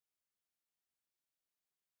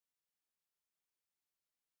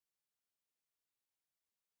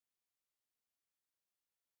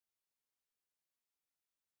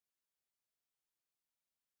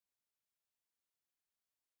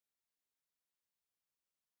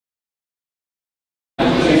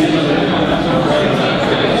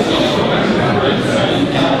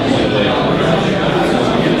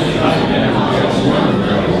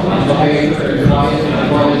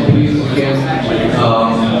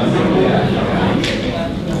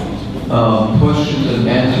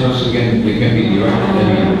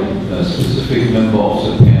specific member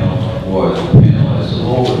of the panel or the panel as a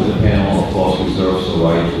whole, but the panel, of course, reserves the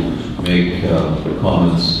right to make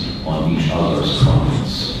comments on each other's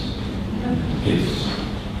comments. Please.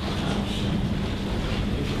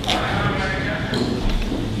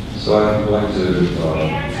 So I'd like to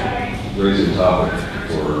raise a topic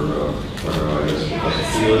for I guess Professor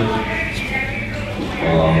Kealey.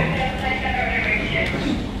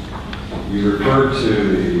 You referred to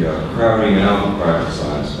the crowding out of private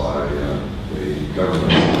science by the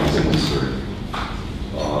government science industry.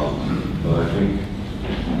 But I think,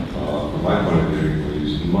 from my point of view, we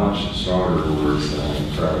use much stronger words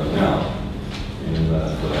than crowding out, in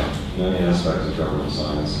that many aspects of government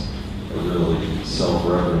science are really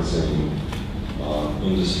self-referencing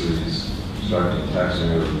industries, extracting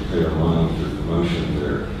taxpayer money through promotion of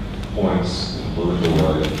their points in a political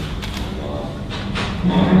way.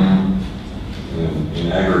 In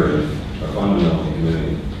aggregate, are fundamentally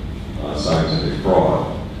committing scientific fraud.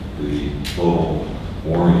 The global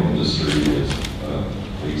warming industry is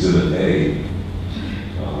Exhibit A.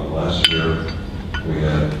 Last year, we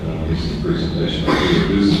had a recent presentation by Peter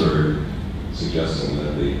Duesenberg suggesting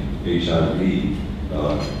that the HIV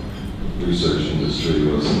research industry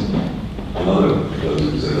was another of those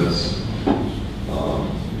exhibits.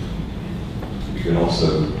 You can also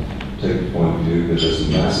take the point of view that there's a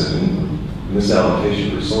massive misallocation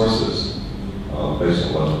of resources based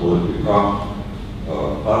on what's politically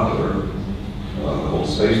popular. The whole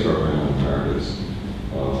space program in America is,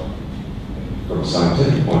 from a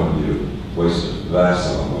scientific point of view, wasted a vast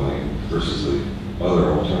amount of money versus the other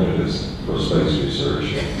alternatives for space research.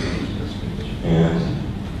 And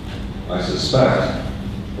I suspect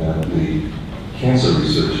that the cancer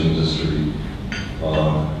research industry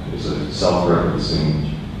is a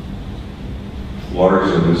self-referencing,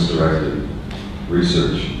 largely misdirected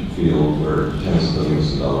research field where tens of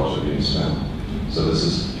billions of dollars are being spent. So this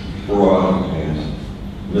is fraud and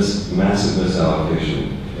massive misallocation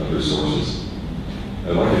of resources.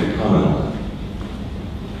 I'd like you to comment on that.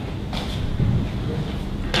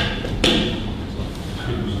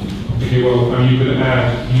 Okay, well, I mean, you could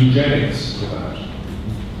add eugenics to that.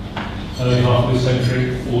 Early half of this century,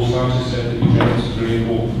 all scientists said that eugenics was really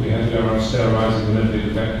important. We had to go around sterilizing the mentally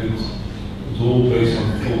defected. It was all based on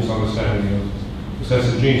false understanding of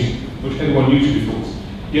recessive genes, which everyone knew to be false.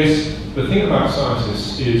 Yes, the thing about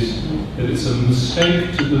scientists is that it's a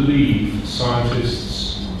mistake to believe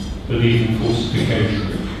scientists believe in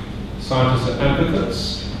falsification. Scientists are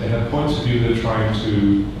advocates. They have points of view they're trying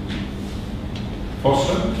to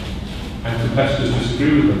foster, and competitors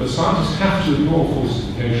disagree with them. But scientists have to ignore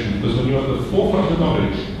falsification, because when you're at the forefront of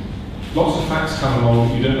knowledge, lots of facts come along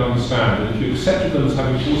that you don't understand, and if you accepted them as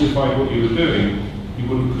having falsified what you were doing, you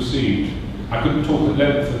wouldn't proceed. I couldn't talk at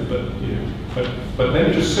length, but let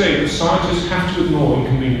me just say that scientists have to ignore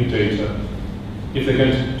inconvenient data if they're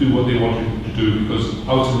going to do what they want to do, because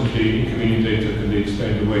ultimately inconvenient data can be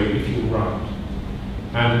explained away if you're right.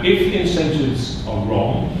 And if incentives are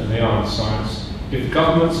wrong, and they are in science, if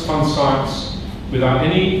governments fund science without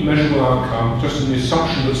any measurable outcome, just in the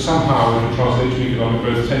assumption that somehow it will translate to economic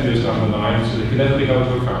growth 10 years down the line, so they can never be held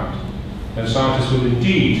to account, then scientists will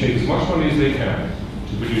indeed take as much money as they can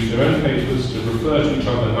to produce their own papers, to refer to each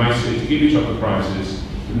other nicely, to give each other prizes,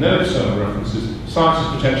 with no external references. Science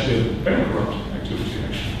is potentially a very corrupt activity,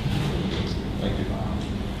 actually. Thank you.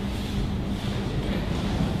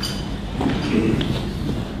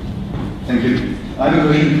 Thank you. I have a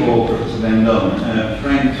question for Professor Van Loon.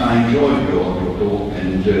 Frank, I enjoyed your talk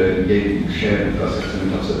and shared with us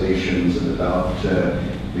excellent observations about the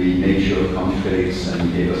nature of conflicts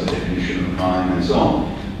and gave us a definition of crime and so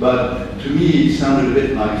on. But to me, it sounded a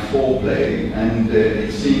bit like foreplay, and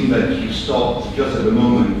it seemed that you stopped just at the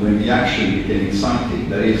moment when the action became exciting.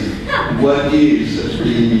 That is, what is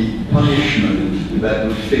the punishment that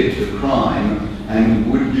would fit the crime,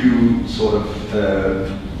 and would you sort of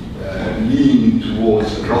lean towards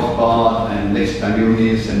Rothbard and lex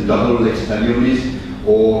talionis and double lex talionis,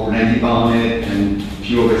 or Randy Barnett and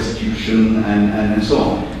pure restitution and so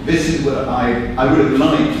on? This is what I would have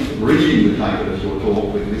liked reading the title of your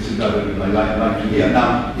talk, but this is what I would like to hear.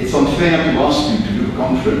 Now, it's unfair to ask you to do a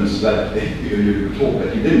conference that you talk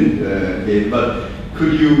that you didn't give, but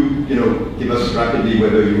could you, give us rapidly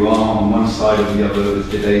whether you are on one side or the other of this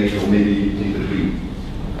debate, or maybe in between?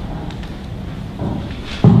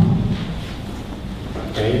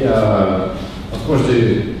 Okay, of course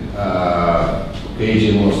the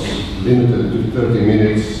occasion was limited to 30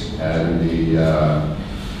 minutes, and the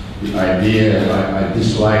idea, I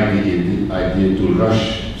dislike the idea to rush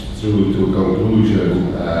through to a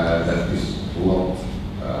conclusion that is not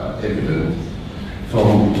evident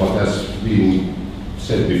from what has been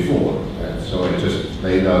said before. So I just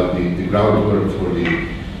laid out the groundwork for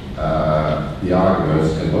the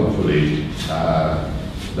arguments, and hopefully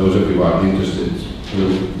those of you who are interested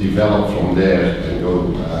will develop from there and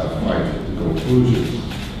go find the conclusion.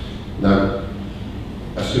 Now,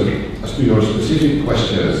 as to your specific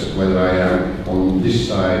questions, whether I am on this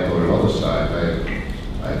side or another side,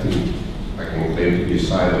 I think I can claim to be a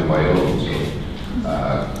side of my own, so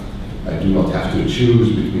I do not have to choose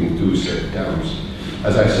between two set camps.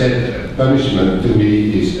 As I said, punishment to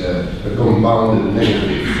me is a compounded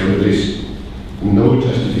negative, so there is no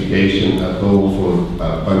justification at all for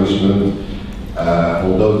punishment,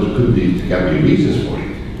 although there can be reasons for it,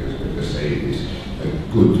 because we can say it is a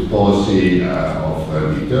good policy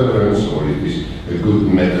of deterrence, or it is a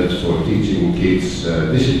good method for teaching kids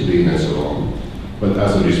discipline and so on. But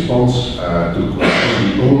as a response to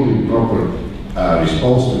crime, the only proper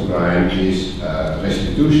response to crime is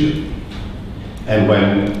restitution. And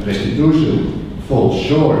when restitution falls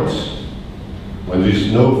short, when there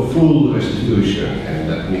is no full restitution, and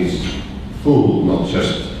that means full, not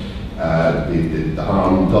just the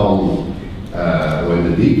harm done when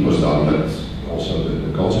the deed was done, but also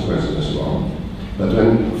the consequences and so on. But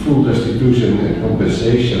when full restitution and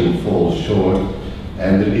compensation falls short,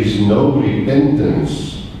 and there is no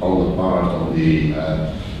repentance on the part of the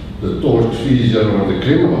tortfeasor or the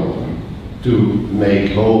criminal to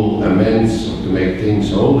make whole amends or to make things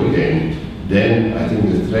whole again, then I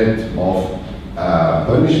think the threat of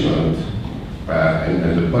punishment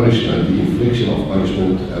and the punishment, the infliction of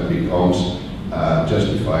punishment becomes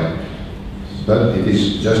justified. But it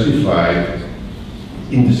is justified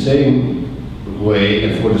in the same way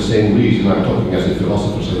and for the same reason. I'm talking as a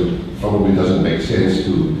philosopher, so it probably doesn't make sense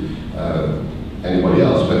to anybody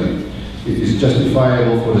else, but it is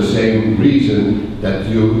justifiable for the same reason that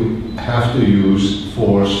you have to use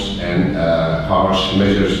force and harsh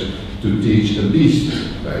measures to teach a beast,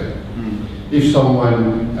 right? If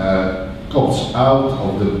someone comes out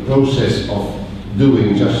of the process of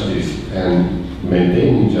doing justice and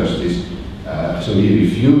maintaining justice, so he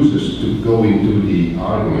refuses to go into the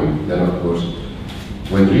argument, then of course,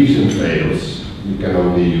 when reason fails, you can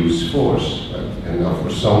only use force, right? And now for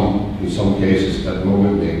in some cases, that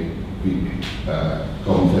moment may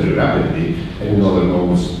come very rapidly, and in other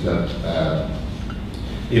moments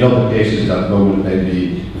in other cases that moment may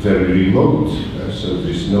be very remote, so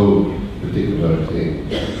there is no particular thing.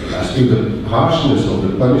 As to the harshness of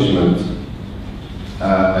the punishment,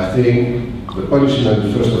 I think the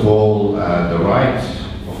punishment, first of all, the right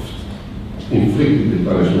of inflicting the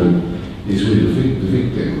punishment is with the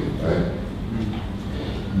victim, right?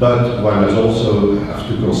 But one has also have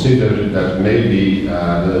to consider that maybe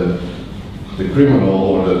the criminal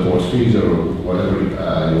or the tortfeasor or whatever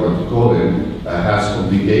you want to call him has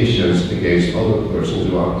obligations against other persons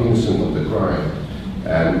who are innocent of the crime.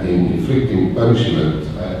 And in inflicting punishment,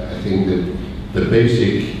 I think that the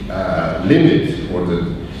basic limit or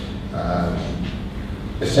the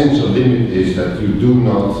essential limit is that you do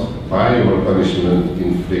not, by your punishment,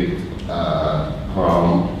 inflict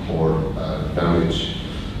harm or damage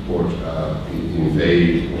or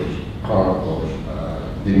invade or harm or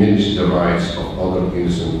diminish the rights of other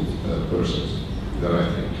innocent persons. That I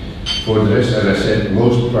think. For the rest, as I said,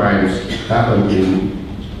 most crimes happen in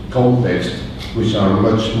contexts which are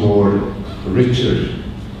much more richer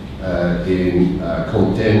in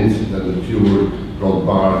content than the pure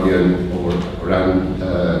Rothbardian or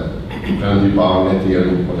Randy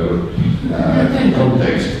Barnettian, whatever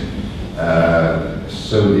context.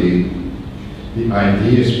 So the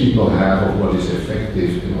ideas people have of what is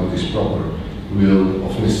effective and what is proper will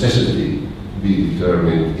of necessity be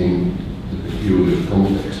determined in the peculiar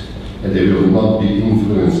context, and they will not be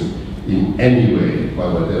influenced in any way by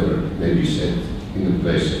whatever may be said in a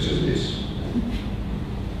place such as this.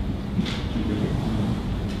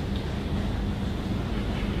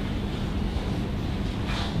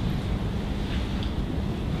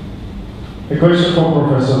 A question for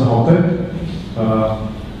Professor Hoppe.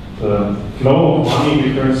 The flow of money in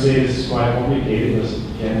the currency is quite complicated, as it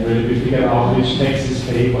can't really be figured out which taxes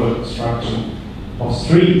pay for the construction of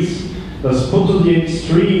streets. Thus, put to the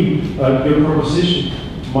extreme, your proposition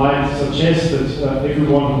might suggest that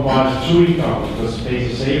everyone who buys a chewing gum because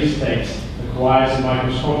pays a sales tax acquires a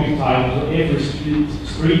microscopic title to every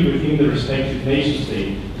street within the respective nation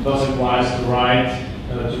state, and thus acquires the right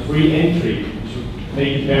to free entry, which would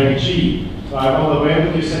make it very cheap. So I wonder, where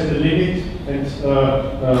would you set the limit, and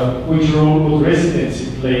which role would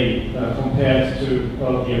residency play compared to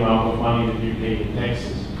the amount of money that you pay in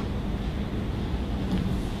taxes?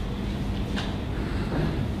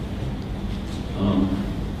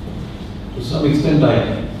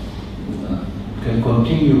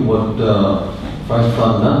 what Frank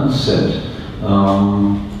van Nant said.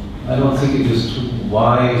 I don't think it is too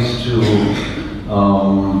wise to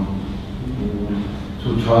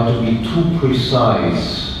try to be too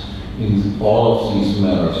precise in all of these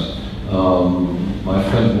matters. My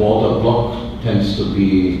friend Walter Block tends to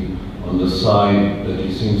be on the side that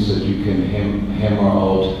he thinks that you can hammer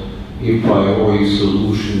out a priori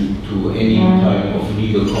solution to any type of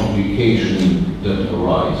legal complication that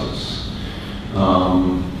arises.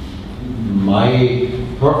 My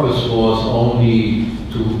purpose was only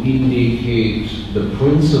to indicate the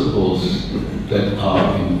principles that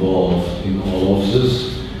are involved in all of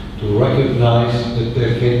this, to recognize that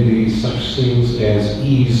there can be such things as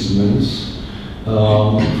easements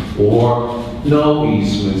or no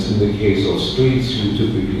easements. In the case of streets, you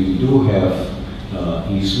typically do have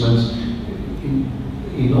easements.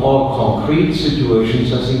 In all concrete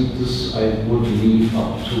situations, I think this I would leave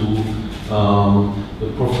up to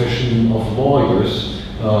the profession of lawyers.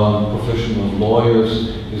 The profession of lawyers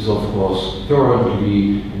is, of course,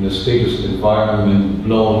 currently in a status environment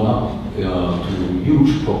blown up to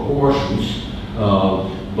huge proportions,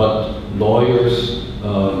 but lawyers,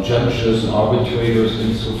 judges, arbitrators,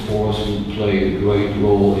 and so forth will play a great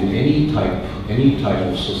role in any type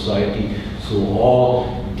of society. So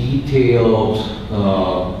all detailed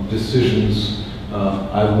decisions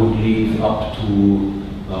I would leave up to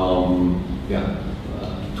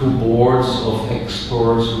two boards of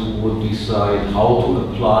experts who would decide how to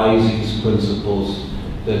apply these principles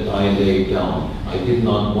that I laid down. I did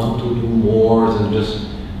not want to do more than just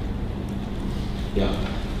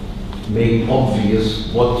make obvious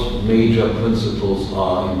what major principles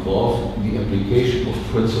are involved. The application of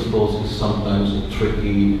principles is sometimes a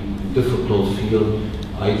tricky, difficult field.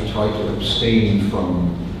 I try to abstain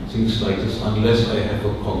from things like this unless I have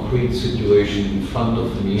a concrete situation in front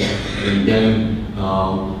of me, and then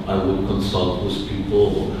I would consult with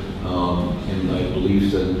people, and I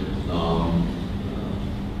believe that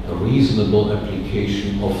a reasonable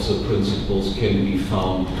application of the principles can be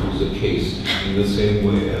found to the case, in the same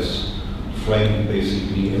way as Frank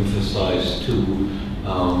basically emphasized too.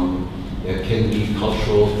 There can be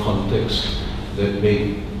cultural context that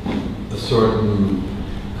make a certain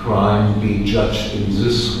crime be judged in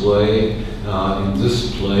this way, in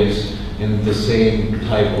this place, and the same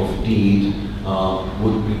type of deed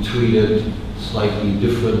would be treated slightly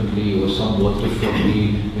differently or somewhat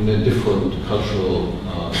differently in a different cultural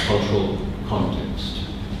context.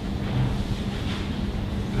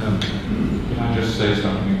 Can I just say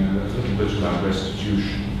something a little bit about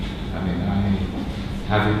restitution? I mean, I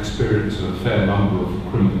have experience of a fair number of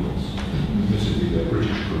criminals, admittedly they're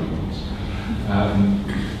British criminals.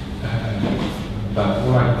 But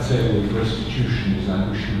what I can say with restitution is I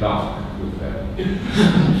wish you luck with them.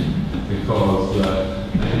 Because I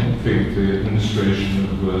don't think the administration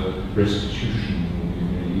of restitution will be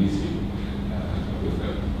very easy with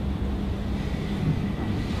them.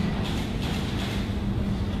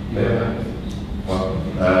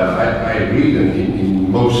 I agree that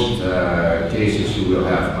in most cases you will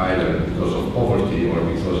have either because of poverty or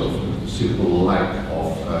because of simple lack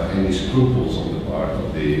of any scruples on the part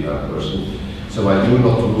of the person. So I do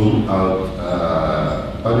not rule out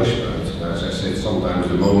punishment. As I said, sometimes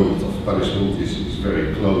the moment of punishment is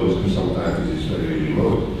very close and sometimes it is very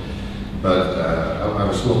remote. But I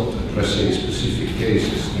was not addressing specific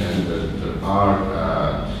cases, and there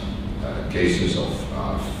are cases of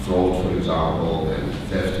fraud, for example, and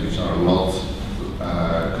theft which are not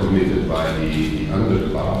committed by the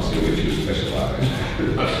underclass in which you specialize.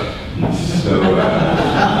 So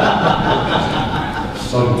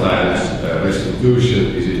sometimes restitution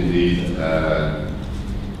is indeed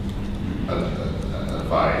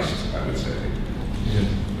advised, I would say. Yes.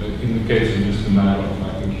 In the case of Mr. Maroff, I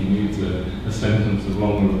think he needs a sentence of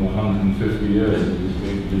longer than 150 years if he's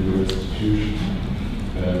going to do the restitution.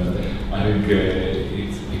 I think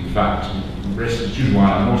it's, in fact, restitution,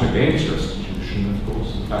 while I'm not against restitution, of course,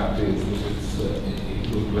 the fact is that it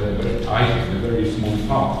will play I think, a very small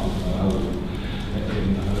part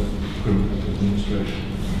in criminal administration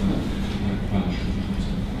punishment.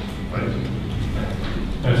 Right.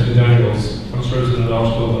 Anthony Daniels once wrote in an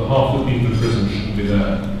article that half the people in prison shouldn't be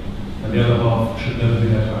there, and the other half should never be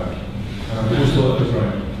let out. And I've always thought that was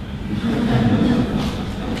right.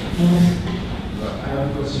 I have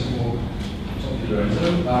a question for DiLorenzo.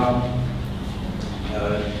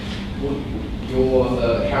 Your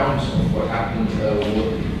account of what happened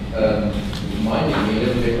reminded me a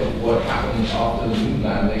little bit of what happened after the moon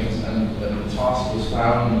landings, and the task was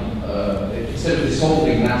found, instead of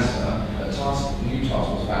dissolving NASA, a new task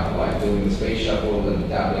was found, like building the space shuttle and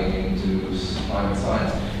dabbling into climate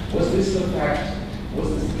science. Was this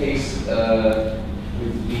the case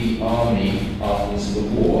with the army after the Civil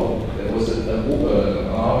War? There was an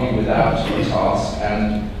army without a task,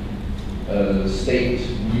 and the state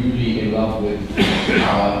really in love with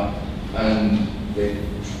power, and they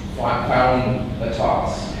found a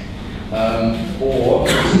task. Or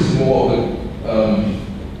this is more of a,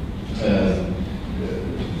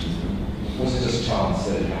 was it just chance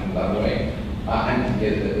that it happened that way? And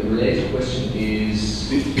the related question is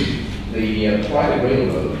the private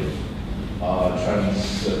railroad,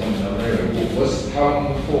 Trans-Continental Railroad, was how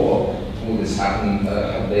long before all this happened?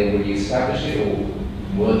 Have they already established it, or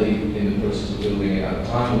were they in the process of building it at the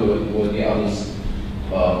time? Were the others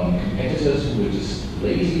competitors who were just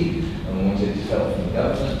lazy and wanted help from the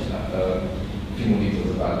government? A few more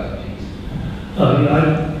details about that, please. I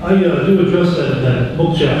do address that in that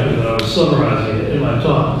book chapter that I was summarizing in my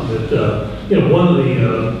talk. That one of the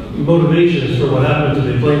motivations for what happened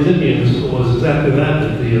to the Plains Indians was exactly that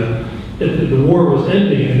the war was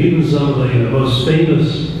ending, and even some of the most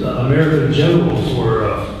famous American generals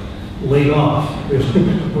were laid off,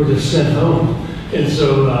 were just sent home. And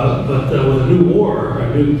so, but with a new war,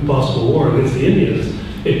 a new possible war against the Indians,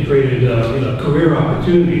 it created career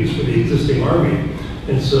opportunities for the existing army.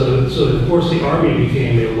 And so of course the army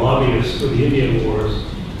became a lobbyist for the Indian wars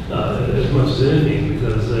as much as anything,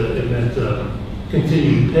 because it meant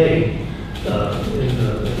continued pay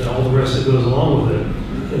and all the rest that goes along with it.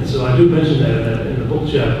 And so I do mention that in the book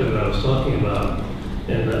chapter that I was talking about,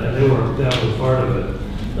 and that was part of it.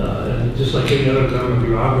 And just like any other government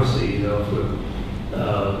bureaucracy, or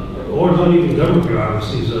not even government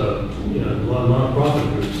bureaucracies, a lot of non-profit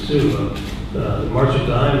groups too. The March of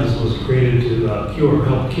Dimes was created to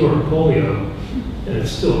help cure polio, and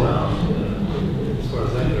it's still around as far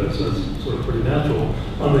as that goes. So it's sort of pretty natural.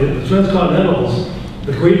 On the transcontinentals,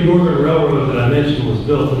 the Great Northern Railroad that I mentioned was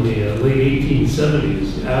built in the late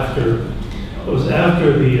 1870s. It was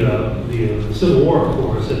after the Civil War, of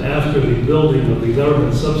course, and after the building of the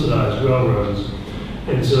government-subsidized railroads.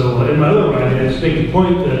 And so, in my other writing, I just make the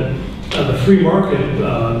point that the free market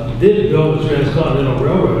did build the Transcontinental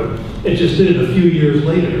Railroad. It just did it a few years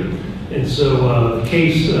later. And so the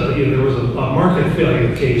case, there was a market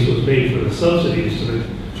failure case was made for the subsidies to the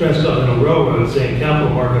Transcontinental Railroad, saying capital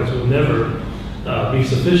markets would never be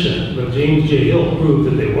sufficient. But James J. Hill proved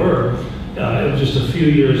that they were. It was just a few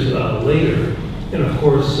years later. And of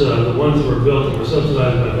course, the ones that were built that were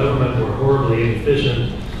subsidized by government were horribly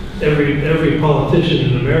inefficient. Every politician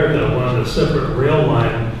in America wanted a separate rail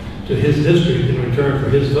line to his district in return for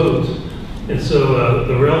his vote. And so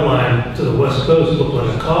the rail line to the West Coast looked like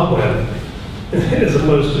a cobweb, as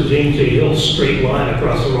opposed to James J. Hill's straight line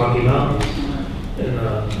across the Rocky Mountains. And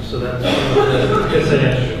so that's, I guess that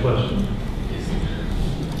answers your question.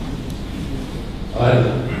 I have a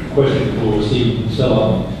question for Stephen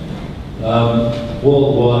Kinsella.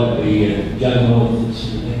 Worldwide, the young wealth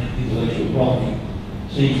intellectual property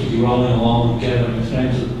seems to be rolling along with gathering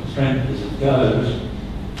strength as it goes.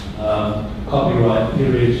 Copyright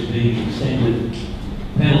periods are being extended,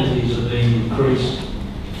 penalties are being increased,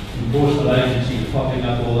 enforcement agencies are popping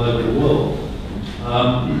up all over the world.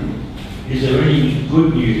 Is there any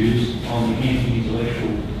good news on the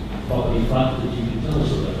anti-intellectual property front that you can tell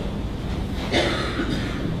us about?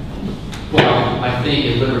 Well, I think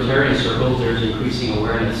in libertarian circles there's increasing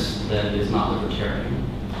awareness that it is not libertarian.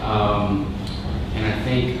 And I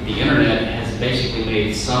think the internet has basically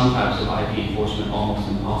made some types of IP enforcement almost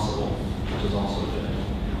impossible, which is also good.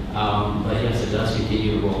 But yes, it does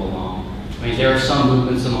continue to roll along. I mean, there are some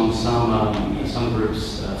movements among some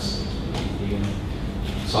groups, the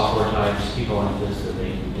software types, people like this, that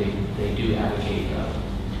they do advocate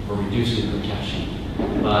for reducing protection.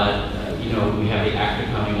 But we have the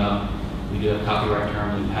ACTA coming up. We do have copyright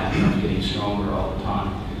terms and patent terms getting stronger all the time.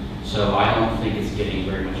 So I don't think it's getting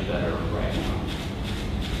very much better right now.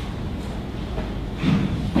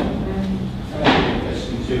 I have a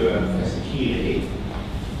question to Professor Kealey.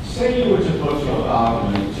 Say you were to put your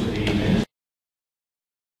argument to the minister.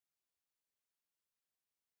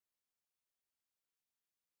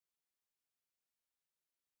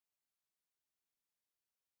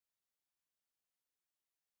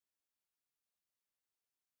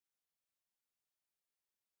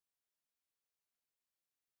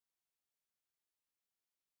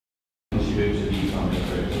 To the economic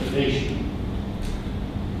regulation.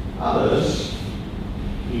 Others,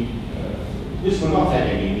 this will not have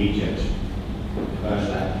any immediate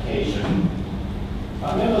commercial application,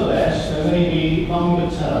 but nevertheless there may be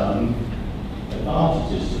longer term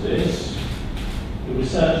advantages to this. The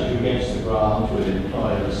researcher who gets the grant will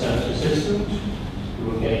employ a research assistant who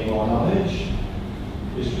will gain more knowledge.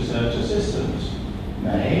 this research assistant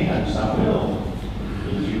may, and some will,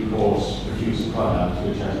 in due course, produce a product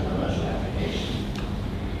which has a commercial application.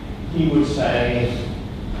 He would say,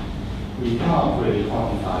 we can't really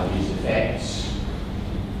quantify these effects,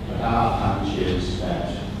 but our hunch is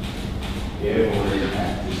that the overall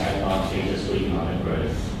impact is advantageous for economic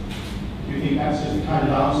growth. Do you think that's the kind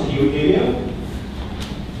of answer you would give?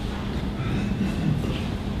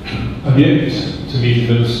 I've yet to meet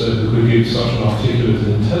a minister who could give such an articulate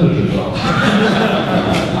and intelligent answer.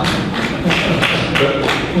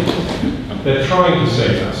 But they're trying to say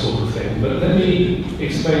that sort of thing, but let me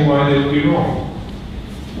explain why they would be wrong.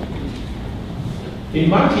 It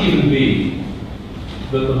might even be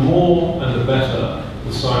that the more and the better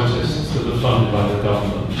the scientists that are funded by the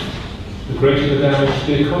government, the greater the damage to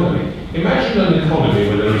the economy. Imagine an economy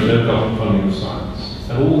where there is no government funding of science,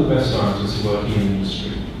 and all the best scientists are working in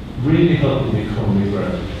industry, really helping the economy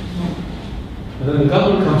grow. And then the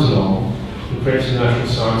government comes along and creates a National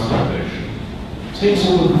Science Foundation, takes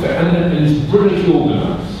all the, and is brilliantly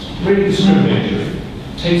organised, really discriminatory,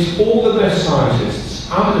 takes all the best scientists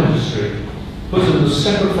out of industry, puts them in a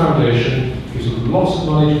separate foundation, gives them lots of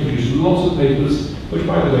money to produce lots of papers, which,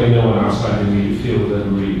 by the way, no one outside the immediate field will ever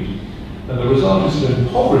read. And the result is to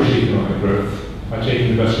impoverish economic growth by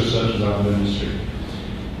taking the best researchers out of industry.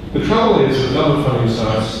 The trouble is that government funding of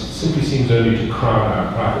science simply seems only to crowd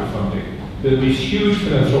out private funding. There are these huge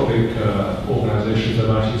philanthropic organisations of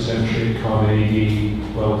the 19th century, Carnegie,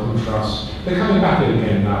 Wellcome Trust. They're coming back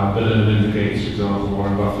again now, Bill and Melinda Gates, for example,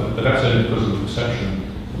 Warren Buffett, but that's only because of the perception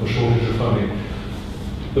of a shortage of funding.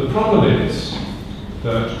 The problem is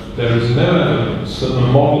that there is no evidence that the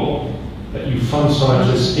model that you fund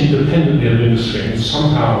scientists independently of industry and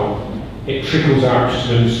somehow it trickles out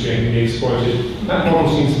to industry and can be exploited, that model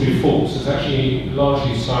seems to be false. It's actually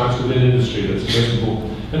largely science within industry that's most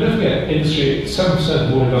important. And don't forget, industry, 7%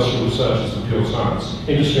 of all industrial research is for pure science.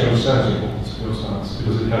 Industry understands the importance of pure science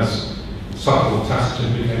because it has subtle tacit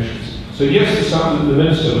implications. So yes, the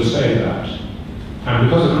minister would say that, and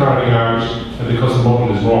because of crowding out, and because the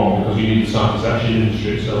model is wrong, because you need the scientists actually in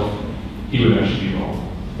industry itself, he would actually be wrong.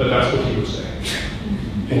 But that's what he would say.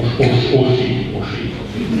 Or she.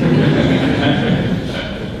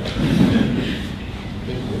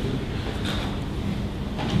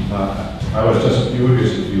 I was just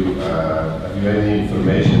curious if you have you any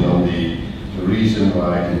information on the reason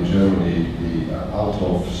why in Germany the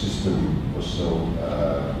Althoff system was so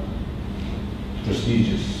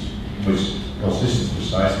prestigious, which consists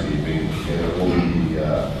precisely in bringing together all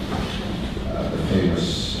the famous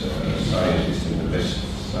scientists and the best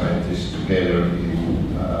scientists together in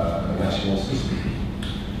a national system.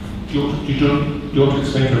 Do you want to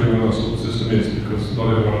explain to everyone else what the system is, because not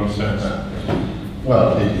everyone understands that?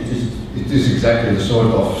 Well, it is exactly the sort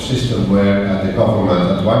of system where the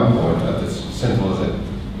government at one point, at the central,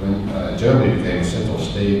 when Germany became a central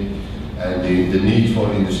state, and the need for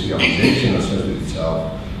industrialization asserted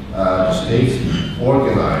itself, the state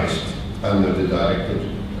organized under the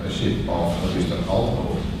directorship of Mr.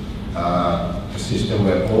 Althoff a system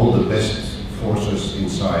where all the best forces in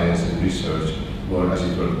science and research were, as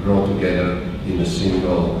it were, brought together in a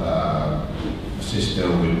single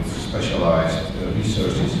system with specialized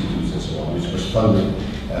research institutes and so on, which was funded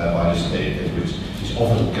by the state and which is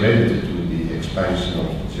often credited to the expansion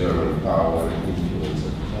of German power and influence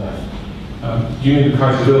at the time. Do you mean the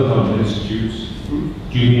Kaiser Wilhelm Institutes?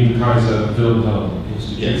 Do you mean the Kaiser Wilhelm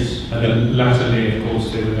Institutes? Yes. And then latterly, of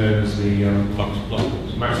course, they were known as the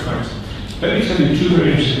Max Planck. Let me tell you two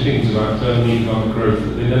very interesting things about German economic growth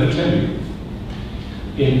that they never tell you.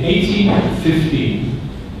 In 1815,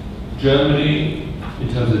 Germany, in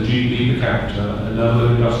terms of GDP per capita and level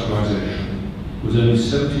of industrialization, was only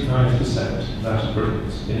 75% that of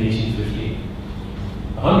Britain's in 1815.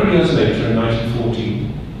 100 years later, in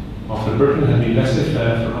 1914, after Britain had been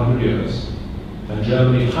laissez-faire for 100 years, and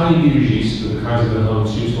Germany highly reduced with the Kaiser Wilhelm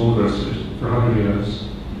Institute and all the rest of it for 100 years,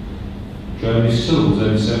 Germany still was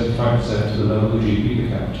only 75% of the level of GDP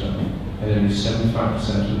per capita and only 75%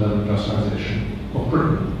 of the level of industrialization of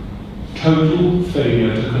Britain. Total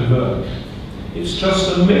failure to converge. It's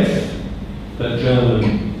just a myth that Germany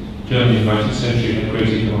in the 19th century had great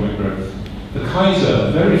economic growth. The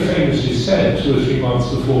Kaiser very famously said 2 or 3 months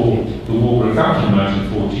before the war broke out in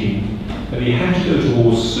 1914 that he had to go to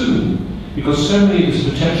war soon because so many of his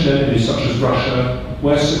potential enemies, such as Russia,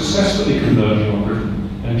 were successfully converging on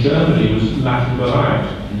Britain, and Germany was lacking behind.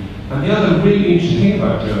 And the other really interesting thing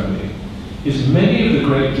about Germany is many of the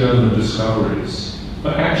great German discoveries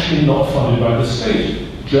are actually not funded by the state.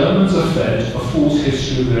 Germans are fed a false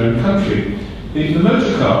history of their own country. The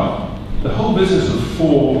motor car The whole business of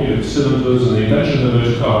four cylinders and the invention of the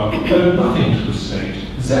motor car owed nothing to the state.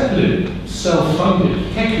 Zeppelin,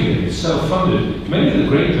 self-funded. Kealey, self-funded. Many of the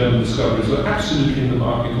great German discoveries were absolutely in the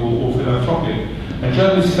market or philanthropic. And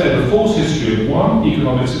Germany's fed a false history of one,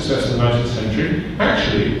 economic success in the 19th century.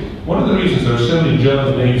 Actually, one of the reasons there are so many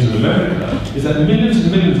German names in America is that millions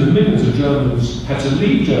and millions and millions of Germans had to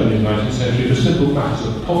leave Germany in the 19th century for simple matters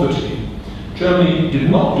of poverty. Germany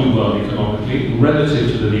did not do well economically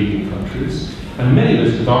relative to the leading countries, and many of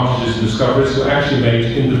its advantages and discoveries were actually made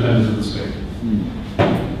independent of the state.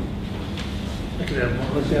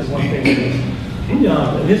 Let's add one thing.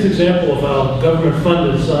 In his example of how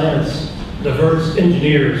government-funded science diverts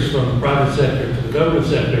engineers from the private sector to the government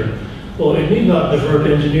sector, well, it need not divert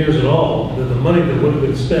engineers at all. The money that would have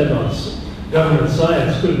been spent on government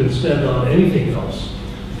science could have been spent on anything else.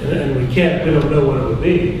 And we don't know what it would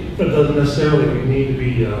be, but it doesn't necessarily need to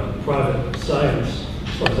be private science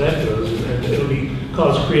as far as that goes. And it'll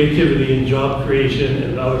cause creativity and job creation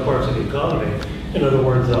in other parts of the economy. In other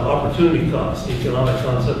words, opportunity cost, the economic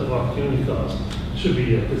concept of opportunity cost should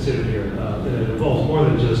be considered here. And it involves more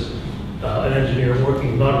than just an engineer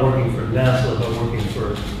not working for NASA, but working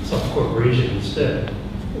for some corporation instead.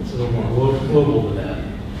 It's a little more global than that.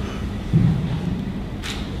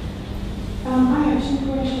 I have two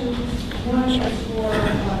questions. One is for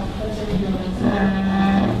DiLorenzo.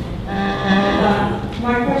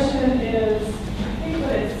 My question is, I think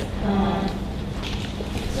that it's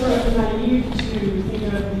sort of naive to think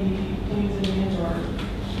of the Plains Indians or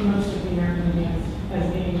most of the American Indians as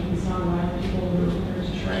being these non-violent people who were here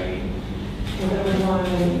to trade with everyone,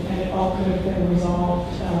 and it all could have been resolved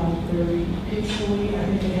very peacefully. I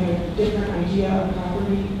think they had a different idea of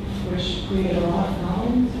property, which created a lot of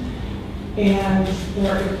problems. And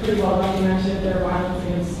they're pretty well documented, their violence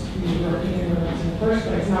against the European immigrants in the first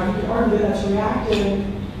place. Now, you could argue that that's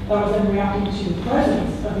was then reacting to the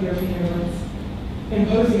presence of the European immigrants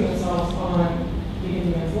imposing themselves on the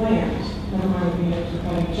Indians' land, never mind being able to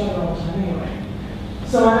fight each other all the time anyway.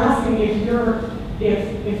 So I'm asking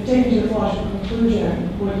if taken to its logical conclusion,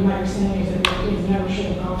 what you might be saying is that the Europeans never should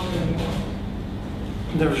have gone to the New World.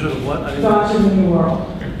 Never should have what? Gone to the New World.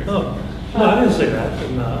 Oh. No, I didn't say that.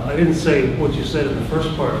 And I didn't say what you said in the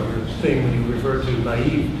first part of your thing when you referred to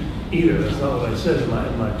naive either. That's not what I said in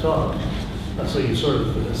my talk. So you sort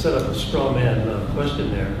of set up a straw man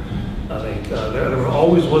question there. I think there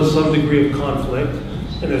always was some degree of conflict,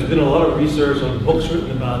 and there's been a lot of research on books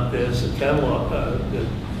written about this and catalog the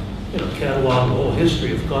whole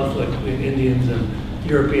history of conflict between Indians and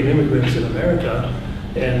European immigrants in America.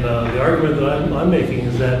 And the argument that I'm making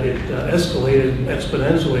is that it escalated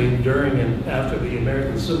exponentially during and after the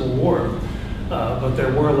American Civil War. But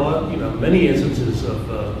there were many instances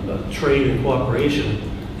of trade and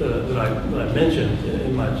cooperation that I mentioned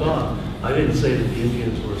in my talk. I didn't say that the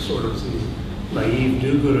Indians were sort of these naive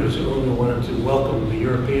do-gooders who only wanted to welcome the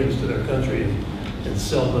Europeans to their country and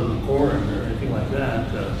sell them corn or anything like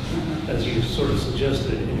that, as you sort of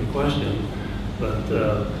suggested in your question.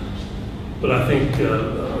 But I think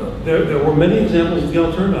there were many examples of the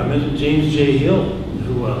alternative. I mentioned James J. Hill,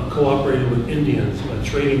 who cooperated with Indians,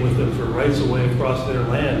 trading with them for rights of way across their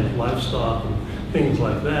land, livestock, and things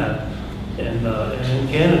like that. And in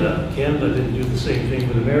Canada didn't do the same thing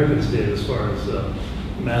that Americans did as far as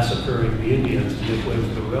massacring the Indians to make way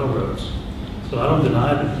for the railroads. So I don't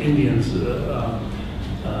deny that Indians,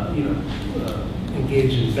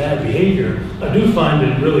 engage in bad behavior. I do find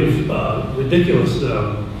it really ridiculous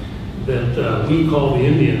that we call the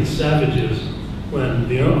Indians savages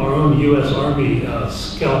when our own U.S. Army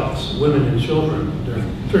scalps women and children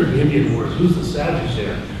during the Indian Wars. Who's the savage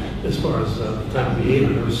there as far as the type of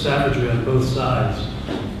behavior? There was savagery on both sides.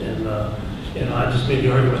 And I just made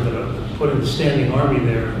the argument that putting the standing army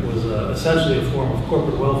there was essentially a form of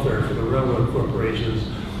corporate welfare for the railroad corporations.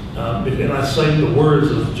 And I cite the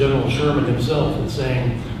words of General Sherman himself in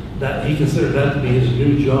saying that he considered that to be his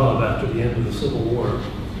new job after the end of the Civil War,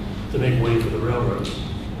 to make way for the railroads.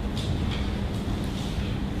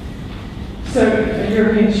 So the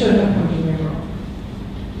Europeans should have come to the New World.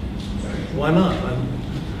 Why not?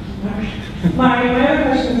 My other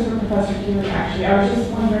question is for Professor Kealey, actually. I was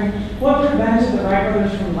just wondering, what prevented the Wright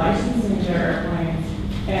brothers from licensing their airplanes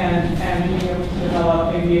and being able to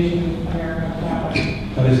develop aviation in America that way?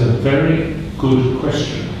 That is a very good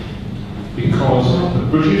question, because the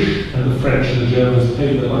British and the French and the Germans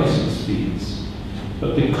paid the license fees.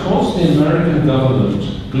 But because the American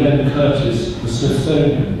government, Glenn Curtis, the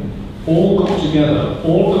Smithsonian, all got together,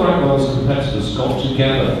 all the Wright brothers' competitors got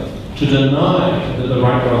together to deny that the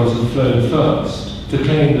Wright brothers had flown first, to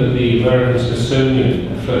claim that the American Smithsonian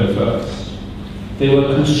had flown first. they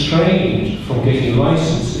were constrained from getting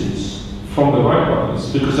licenses from the Wright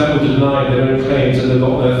brothers because that would deny their own claims and they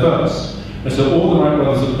got there first. And so all the Wright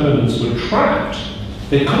brothers' opponents were trapped.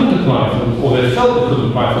 They couldn't apply for them, or they felt they couldn't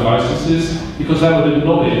apply for licenses because that would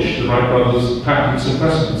acknowledge the Wright brothers' patents and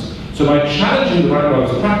precedents. So by challenging the Wright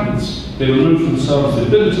brothers' patents, they removed themselves the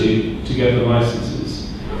ability to get the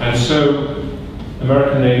licenses. And so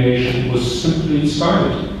American aviation was simply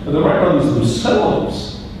stymied. And the Wright brothers themselves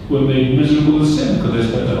were made miserable as sin because they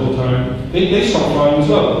spent the whole time, they stopped flying as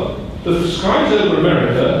well. The skies over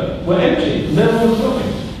America were empty, no one was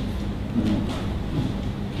flying.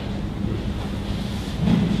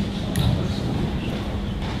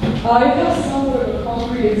 I have somewhat of a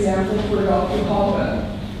concrete example for Dr. Hoppe.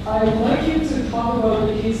 I'd like you to talk about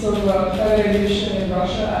the case of privatization in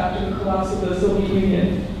Russia after the collapse of the Soviet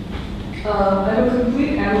Union. I'm a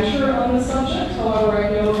complete amateur on the subject, however I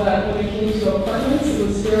know that when it came to apartments it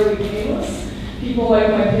was fairly painless. People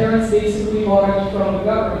like my parents basically bought it from the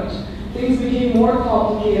government. Things became more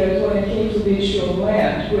complicated when it came to the issue of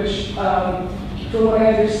land, which from what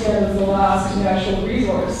I understand is the last natural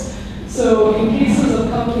resource. So in cases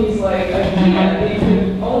of companies like IKEA, they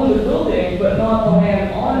could own the building but not the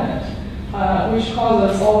land on it, which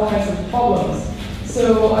causes all kinds of problems.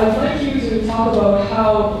 So I'd like you to talk about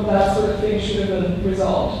how that sort of thing should have been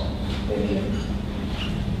resolved. Thank you.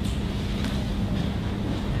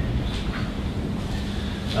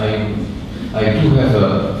 I do have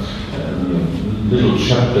a little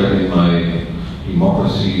chapter in my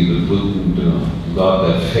democracy, the God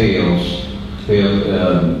that fails,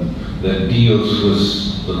 that deals with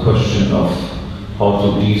the question of how to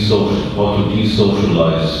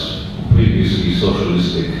desocialize previously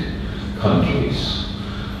socialistic countries.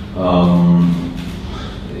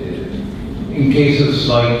 In cases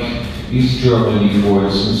like East Germany, for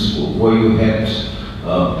instance, where you had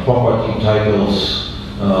property titles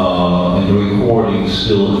and recordings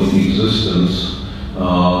still in existence,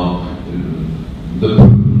 the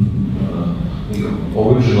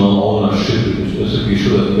original ownership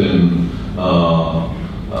should have been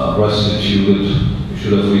restituted,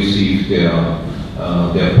 should have received their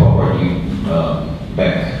property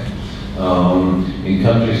back. In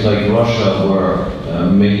countries like Russia, where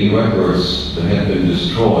many records had been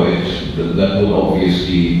destroyed, that would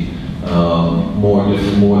obviously more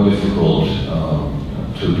difficult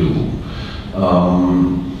to do.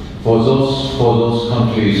 For those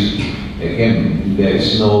countries, again, there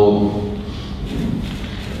is no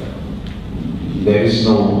a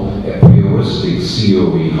prioristic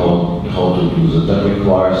theory how to do that. That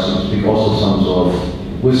requires also some sort of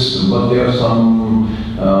wisdom, but there are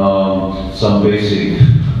some basic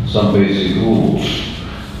rules.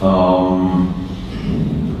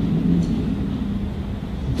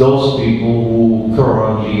 Those people who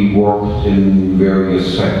currently worked in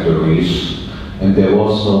various factories, and there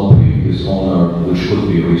was no previous owner which could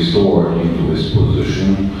be restored into his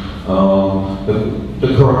position, the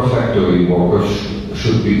current factory workers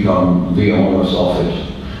should become the owners of it,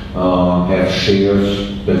 have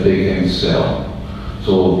shares that they can sell.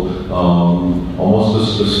 So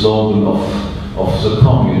almost the slogan of the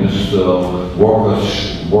communists,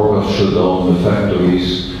 workers should own the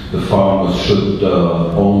factories, the farmers should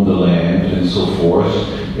own the land, and so forth,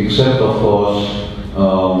 except of course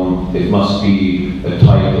it must be a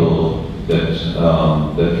title that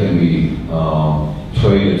can be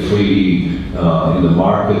traded freely in the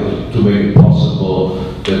market to make it possible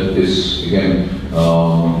that this, again, a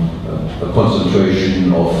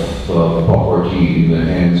concentration of property in the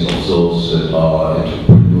hands of those that are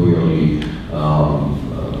entrepreneurially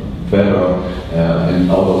better and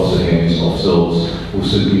out of the hands of those who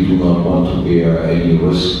simply do not want to bear any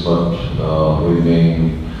risk but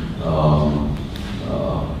remain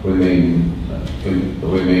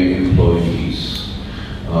employees.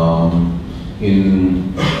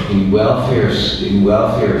 In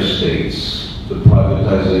welfare states, the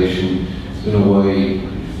privatization is in a way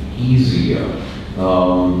easier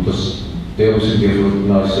because there we simply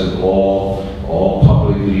recognize that all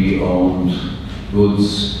publicly owned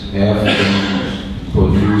goods have been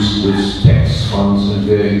produced with tax funds, and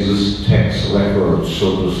there exist tax records,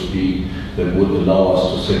 so to speak, that would allow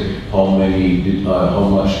us to say how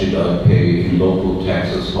much did I pay in local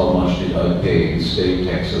taxes, how much did I pay in state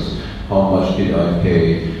taxes, how much did I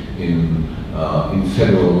pay in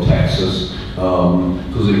federal taxes.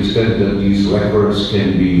 To the extent that these records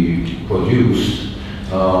can be produced,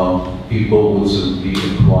 people would simply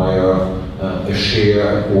acquire a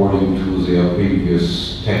share according to their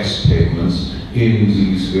previous tax payments in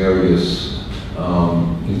these various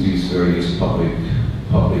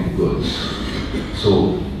public goods.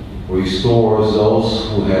 So restore those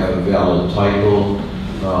who have a valid title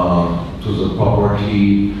to the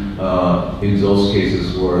property in those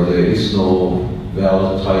cases where there is no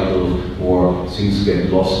valid title or things get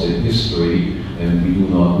lost in history and we do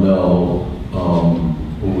not know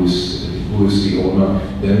who is the owner.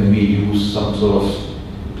 Then we use some sort of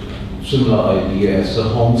similar idea as the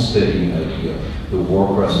homesteading idea. The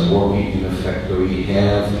workers working in a factory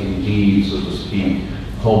have indeed, so to speak,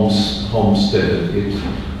 homesteaded it,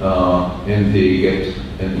 and they get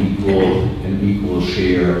an equal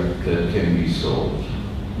share that can be sold.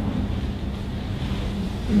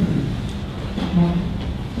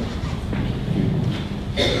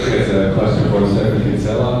 There's a question for Stephan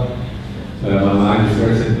Kinsella. My mind is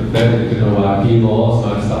very sympathetic to no IP laws,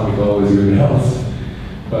 my stomach always rebels.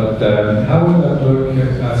 But how would that look?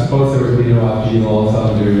 I suppose there would be no IP laws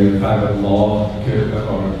under private law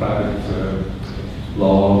or private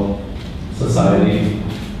law society.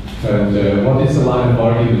 And what is the line of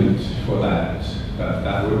argument for that?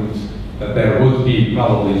 That there would be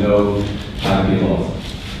probably no IP laws.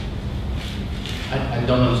 I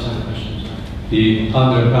don't understand the question.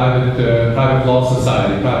 Under private law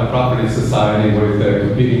society, private property society with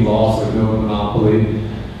competing laws with no monopoly,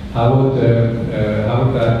 how would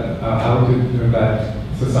that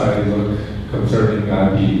society look concerning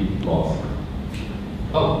IP laws?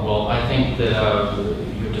 Oh, well, I think that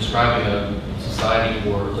you're describing a society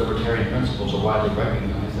where libertarian principles are widely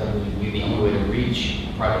recognized. That would be the only way to reach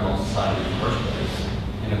private law society in the first place.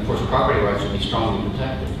 And of course, property rights would be strongly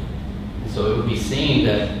protected. And so it would be seen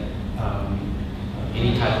that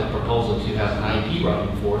any type of proposal to have an IP right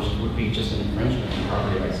enforced would be just an infringement of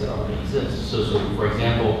property rights that already exist. So for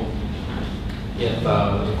example, if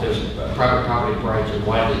there's private property rights are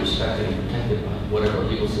widely respected and protected by whatever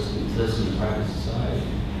legal system exists in the private society,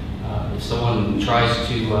 if someone tries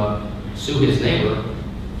to sue his neighbor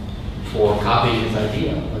for copying his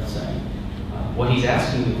idea, let's say, what he's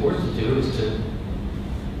asking the courts to do is to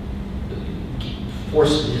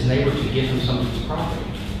force his neighbor to give him some of his property.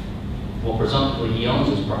 Well, presumptively, he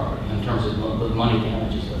owns his property in terms of money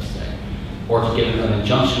damages, let's say. Or to give him an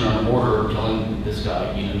injunction or an order telling this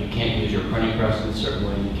guy, you can't use your printing press in a certain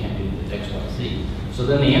way, you can't do the X, Y, Z. So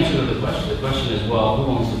then the answer to the question is, well,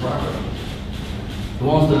 who owns the property? Who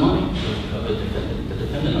owns the money of the defendant? The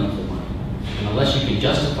defendant owns the money. And unless you can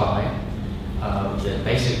justify that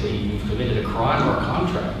basically you've committed a crime or a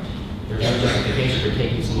contract, there's no justification for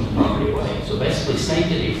taking someone's property away. So basically,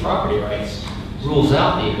 sanctity of property rights rules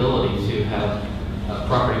out the ability to have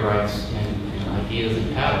property rights and ideas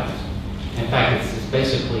and patterns. In fact, it's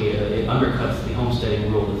basically, it undercuts the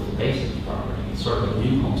homesteading rule that's the basis of property. It's sort of a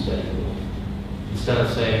new homesteading rule. Instead of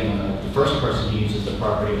saying the first person who uses the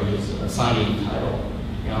property or is assigning the title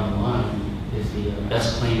down the line is the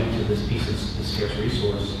best claimant to this piece of this scarce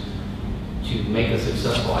resource, to make a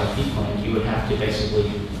successful IP claim, you would have to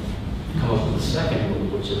basically come up with the second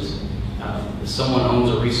rule, which is if someone owns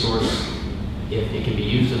a resource, if it can be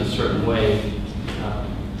used in a certain way,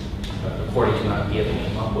 according to an idea they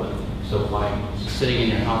came up with. So by sitting in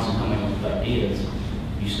your house and coming up with ideas,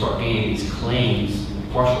 you start gaining these claims,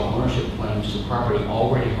 partial ownership claims to property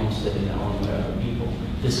already homesteaded and owned by other people.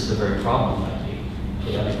 This is the very problem with IP.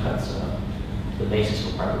 It undercuts the basis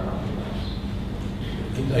for private property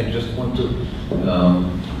rights. I just want to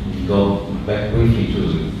go back briefly to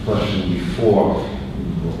the question before.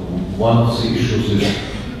 One of the issues is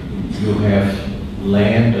you have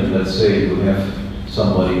land, and let's say you have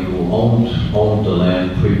somebody who owned the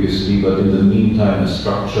land previously, but in the meantime a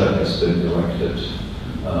structure has been erected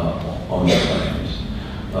on the land.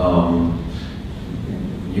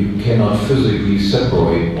 You cannot physically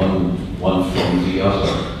separate one from the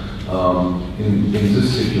other. In this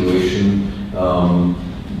situation,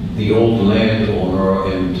 the old landowner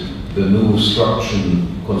and the new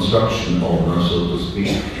construction owner, so to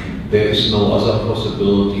speak, there is no other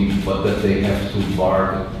possibility but that they have to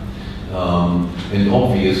bargain. And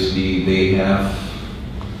obviously they have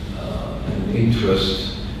an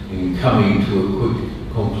interest in coming to a quick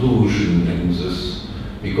conclusion in this,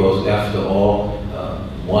 because after all,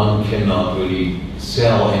 one cannot really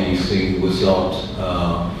sell anything without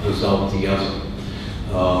the other.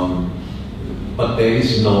 But there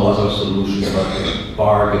is no other solution but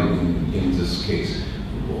bargain in this case.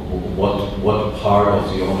 What part of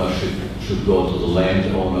the ownership should go to the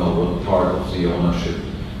landowner, what part of the ownership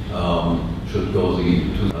should go to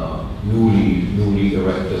newly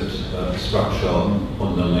erected structure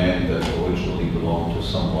on the land that originally belonged to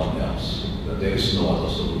someone else. There is no other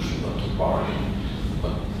solution but to bargain.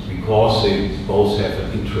 But because they both have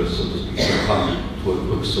an interest, so to speak, to come to a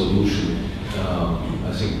quick solution,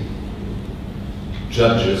 I think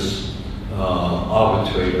judges,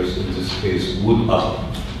 arbitrators in this case, would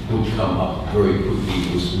come up very quickly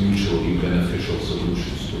with mutually beneficial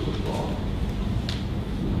solutions to the problem.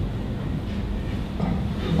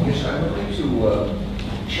 Yes, I would like to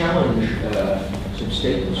challenge some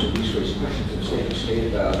statements, or at least raise questions, some statements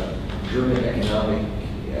made about German economic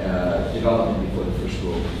development before the First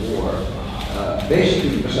World War.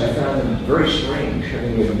 Basically because I found them very strange. I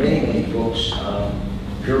mean, we have many, many books on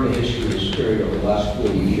German history of this period over the last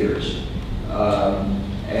 40 years.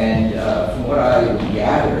 From what I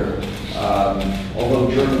gather, although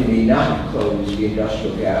Germany may not have closed the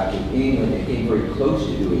industrial gap with England, they came very close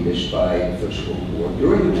to doing this by the First World War.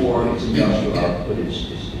 During the war, its industrial output is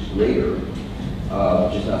greater,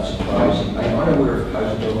 which is not surprising. I'm unaware of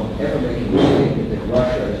Kaiser ever making the statement that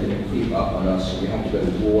Russia is going to creep up on us and we have to go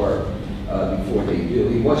to war before they do.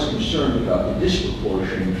 He was concerned about the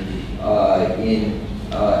disproportion in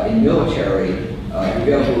military,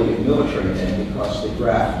 availability of military men, because the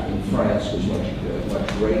draft in France was much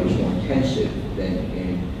greater, was more intensive than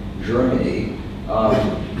in Germany.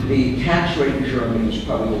 The tax rate in Germany was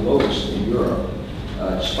probably the lowest in Europe,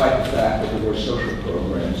 despite the fact that there were social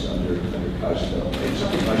programs under Kaiser. It's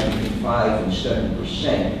something like between 5 and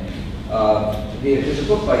 7%. There's a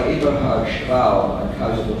book by Eberhard Straub on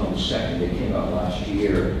Kaiser Wilhelm II that came out last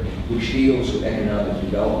year, which deals with economic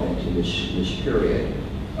development in this period.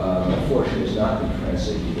 Unfortunately, it's not been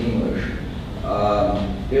translated to English.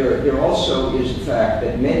 There also is the fact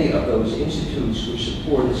that many of those institutes which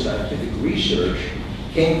supported scientific research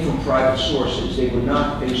came from private sources. They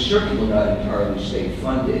certainly were not entirely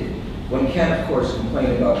state-funded. One can, of course,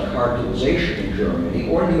 complain about cartelization in Germany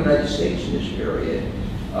or in the United States in this period,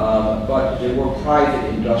 but there were private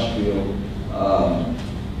industrial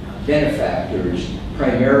benefactors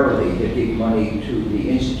primarily that gave money to the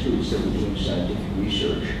institutes that were doing scientific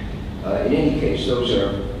research. In any case, those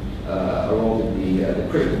are all of the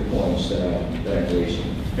critical points that I'm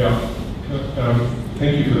raising. Yeah,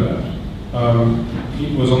 thank you for that.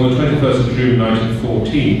 It was on the 21st of June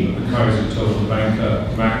 1914 that the Kaiser told the banker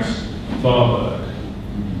Max Warburg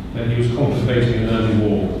that he was contemplating an early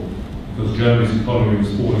war because Germany's economy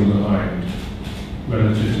was falling behind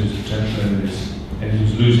relative to his potential enemies, and he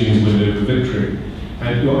was losing his window for victory.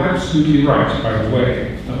 And you're absolutely right, by the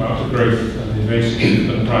way, about the growth and the invasive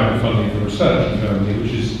and private funding for research in Germany,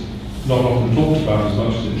 which is not often talked about as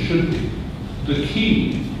much as it should be. The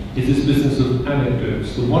key is this business of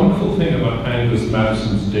anecdotes. The wonderful thing about Angus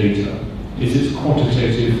Madison's data is it's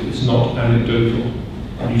quantitative, it's not anecdotal.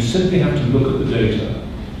 And you simply have to look at the data.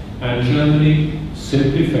 And Germany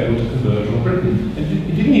simply failed to converge on Britain. And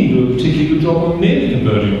it didn't even do a particularly good job on nearly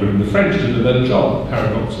converging on Britain. The French did a better job,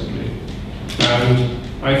 paradoxically. And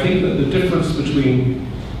I think that the difference between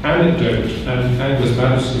anecdote and Angus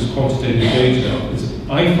Madison's quantitative data is,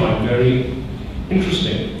 I find, very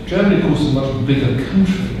interesting. Germany, of course, is a much bigger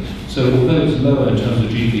country, so although it's lower in terms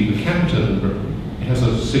of GDP per capita than Britain, it has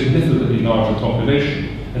a significantly larger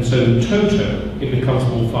population, and so in toto, it becomes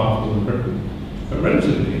more powerful than Britain. But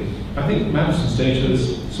relatively, I think Madison's data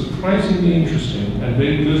is surprisingly interesting and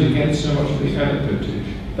really goes against so much of the anecdotage.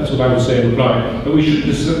 That's what I would say in reply. But we shouldn't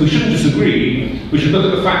disagree. We should look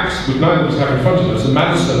at the facts, which neither of us have in front of us. And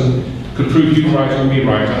Madison could prove you right or me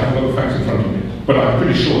right. I haven't got the facts in front of me. But I'm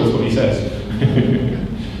pretty sure that's what he says.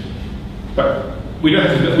 But we don't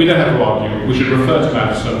have to argue. We should refer to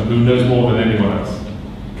Madison, who knows more than anyone else.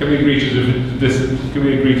 Can we agree to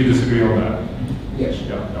disagree on that? Yes.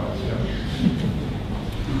 Yeah.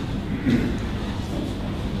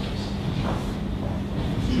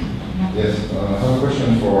 Yes, I have a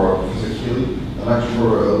question for Professor Kealey. I'd like to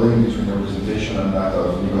draw a link between your presentation and that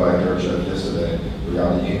of Nikolai Gerchev yesterday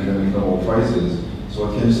regarding economic Nobel Prizes. So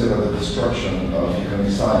what can you say about the destruction of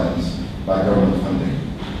economic science by government funding?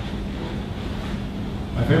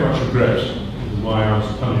 I very much regret, this is why I was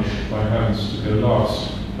punished by Hans to go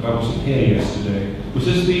last, that I wasn't here yesterday. Was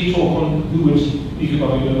this the talk on who wins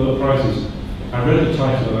economic Nobel Prizes? I read the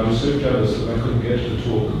title and I was so jealous that I couldn't get to the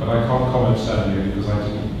talk, but I can't comment sadly because I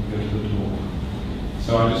didn't go to the talk.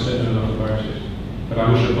 So I just don't know enough about it, but I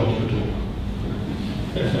wish I'd gone to the talk.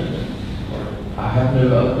 I have no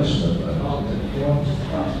other question.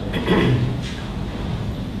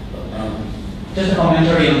 Just a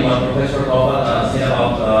commentary on what Professor Hoppe said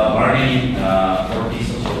about bargaining for peace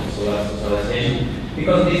of socialization,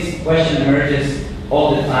 because this question emerges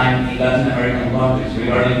all the time in Latin American countries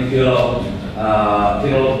regarding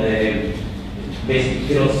basic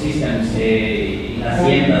feudal systems in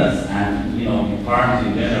haciendas and farms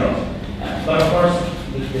in general. But of course,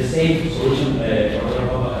 the same solution Professor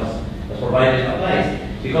Hoppe has provided applies.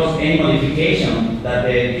 because any modification that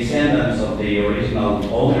the descendants of the original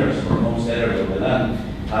owners or homesteaders of the land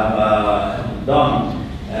have done,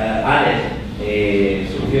 added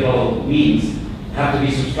subfederal means, have to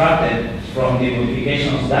be subtracted from the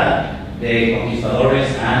modifications that the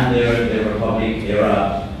conquistadores and the Republic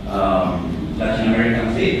era Latin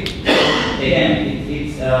Americans did. Again,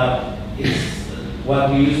 it's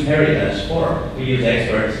what we use heritage for. We use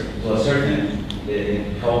experts to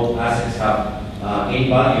ascertain how assets have gained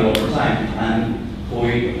value over time and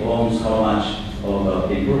who owns how much of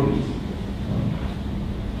the improvement.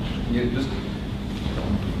 Yeah, just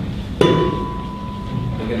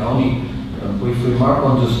again, only a brief remark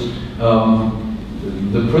on this.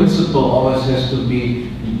 The principle always has to be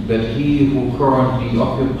that he who currently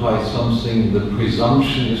occupies something, the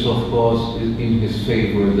presumption is of course in his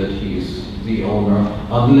favor that he is the owner,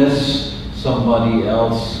 unless somebody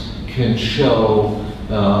else can show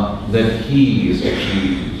that he is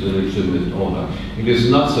actually the legitimate owner. It is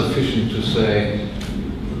not sufficient to say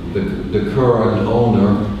the current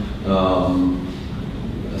owner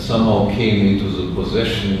somehow came into the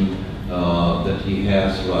possession that he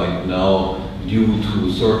has right now due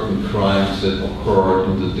to certain crimes that occurred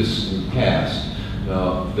in the distant past.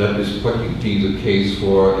 That is practically the case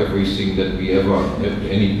for everything that we ever,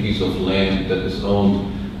 any piece of land that is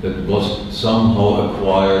owned that was somehow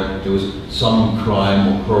acquired, there was some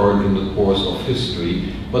crime occurred in the course of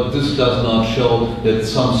history, but this does not show that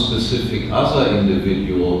some specific other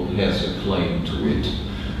individual has a claim to it.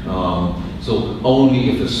 So only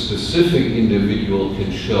if a specific individual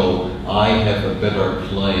can show, I have a better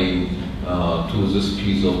claim to this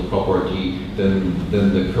piece of property than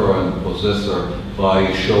the current possessor,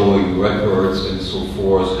 by showing records and so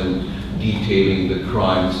forth and detailing the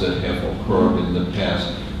crimes that have occurred in the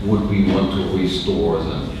past, would we want to restore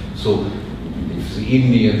them. So if the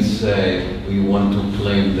Indians say we want to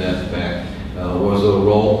claim that back, or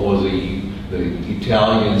the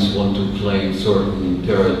Italians want to claim certain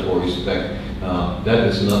territories back, that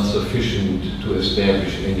is not sufficient to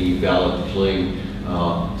establish any valid claim.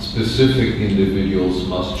 Specific individuals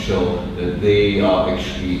must show that they are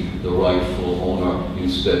actually the rightful owner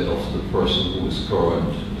instead of the person who is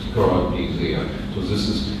currently there. So this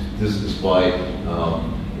is why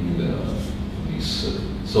in these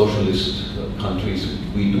socialist countries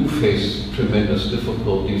we do face tremendous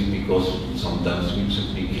difficulties, because sometimes we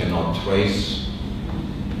simply cannot trace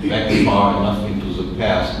back far enough into the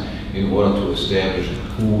past in order to establish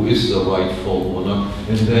who is the rightful owner,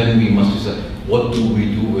 and then we must decide what do we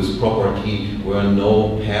do with property where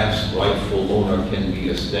no past rightful owner can be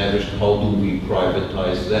established. How do we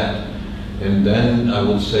privatize that? And then I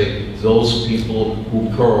would say those people who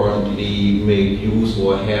currently make use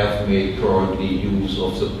or have made currently use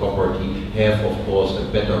of the property have, of course, a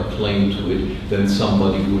better claim to it than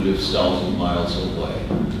somebody who lives 1,000 miles away.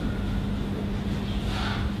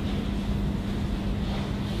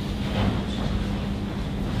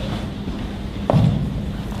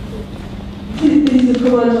 This is a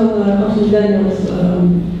comment on Daniel's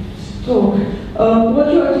talk. What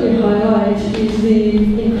you actually highlight is the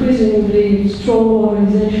increasingly strong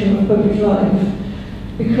polarization of public life,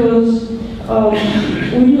 because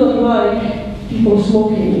we do not like people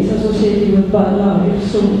smoking. It's associated with bad life,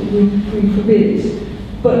 so we forbid it.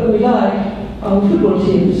 But we like our football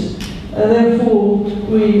teams, and therefore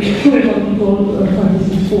we approve of people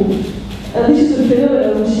practicing sport. And this is a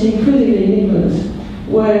phenomenon we see increasingly in England,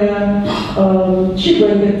 where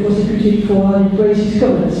children get prosecuted for racist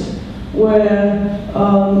comments, where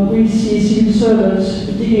we see civil servants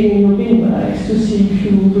digging in your bin bags to see if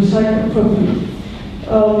you recycle properly.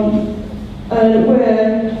 And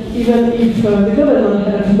where even if the government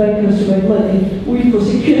has bankers to make money, we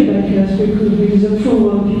prosecute bankers because we disapprove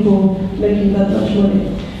of people making that much money.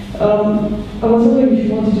 I was wondering if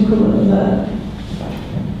you wanted to comment on that.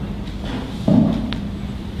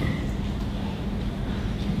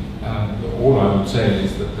 All I would say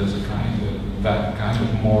is that there's that kind of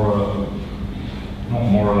moral, not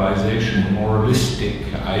moralization,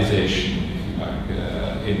 moralisticization, if you like,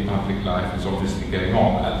 in public life is obviously going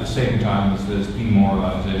on, at the same time as there's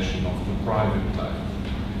demoralization of the private life.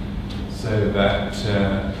 So that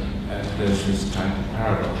there's this kind of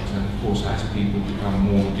paradox, and of course as people become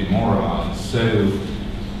more demoralized, so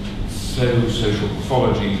social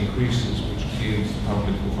pathology increases, which gives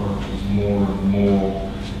public authorities more and more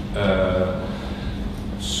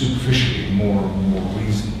superficially more and more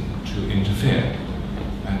reason to interfere.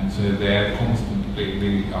 And so they're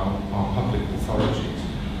constantly, our public authorities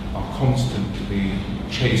are constantly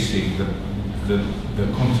chasing the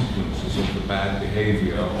consequences of the bad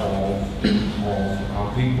behavior of our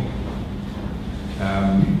people.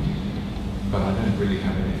 But I don't really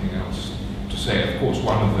have anything else to say. Of course,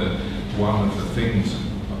 one of the things,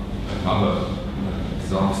 another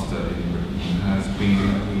disaster in Britain has been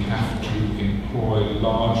that we have to employ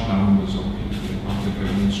large numbers of people in public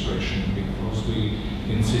administration because we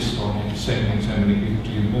insist on sending so many people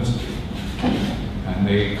to university, and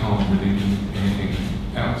they can't really do anything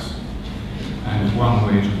else. And one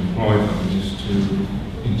way to employ them is to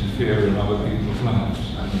interfere in other people's lives.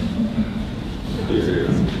 This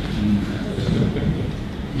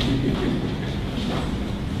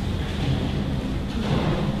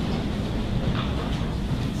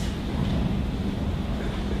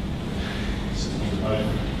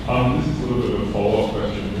is a little bit of a follow-up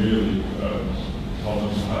question, really.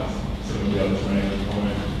 Thomas, perhaps some of the others may have a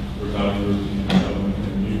comment regarding European settlement in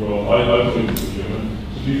the New World. I believe it's legitimate.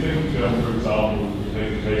 Do you think, for example, if we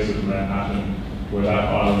take the case of Manhattan, where that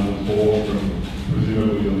island was born from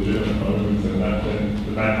presumably legitimate owners, and that then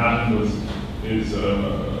the Manhattan is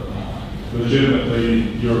legitimately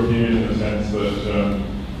European in the sense that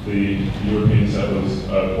the European settlers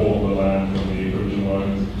bought the land from the original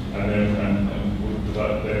owners, and does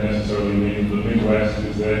that then necessarily mean the Midwest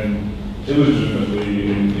is then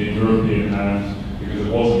illegitimately in European hands because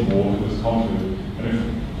it wasn't bought, it was conquered?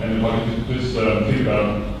 And if I could just think about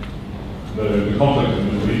the conflict in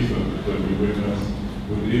the Middle East that we witnessed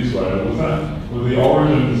with Israel, were the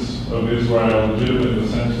origins of Israel legitimate in the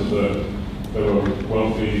sense that there were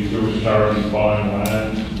wealthy Jewish charities buying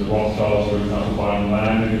land, the Rothschilds, for example, buying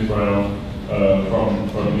land in Israel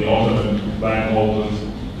from the Ottoman bank holders?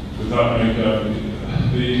 Does that make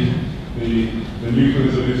the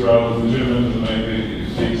nucleus of Israel legitimate? Does it make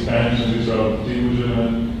the expansion of Israel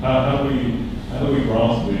illegitimate? How do we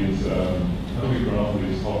grasp these? How do we grasp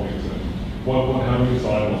these topics? And how do we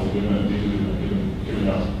decide what's legitimate and illegitimate, given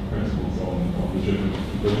our principles on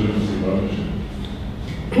legitimacy of ownership?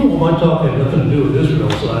 Well, my talk had nothing to do with Israel,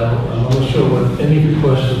 so I'm not sure what any of your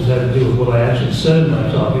questions had to do with what I actually said in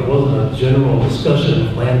my talk. It wasn't a general discussion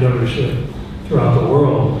of land ownership throughout the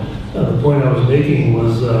world. The point I was making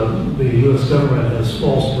was the U.S. government has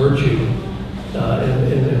false virtue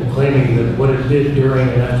in claiming that what it did during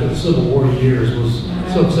and after the Civil War years was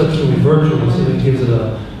so exceptionally virtuous that it gives it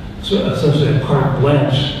essentially a carte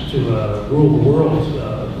blanche to rule the world,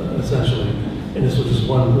 essentially. And this was just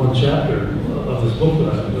one chapter of this book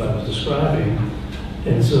that I was describing.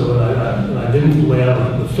 And so I didn't lay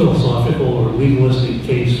out the philosophical or legalistic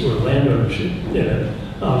case for land ownership in it.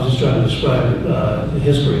 I was just trying to describe the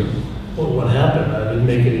history of what happened. I didn't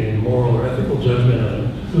make any moral or ethical judgment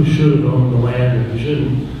on who should have owned the land and who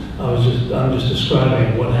shouldn't. I'm just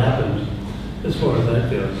describing what happened as far as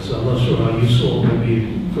that goes. So I'm not sure how useful it would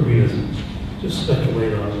be for me to just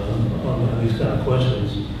speculate on these kind of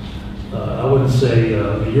questions. I wouldn't say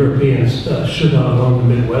the Europeans should not have owned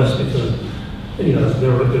the Midwest because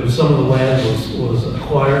there was some of the land was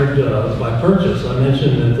acquired by purchase. I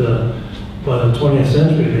mentioned that by the 20th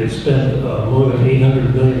century they had spent more than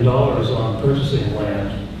 $800 million on purchasing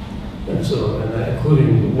land, and that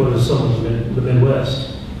including what is some of the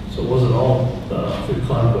Midwest. So it wasn't all through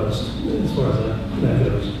conquest as far as that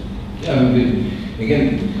goes. Yeah, I mean,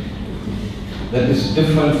 again, that is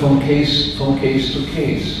different from case to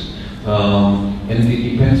case. And it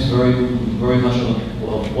depends very much on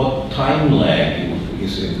what time lag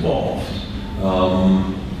is involved.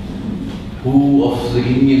 Who of the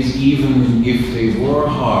Indians, even if they were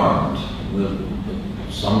harmed,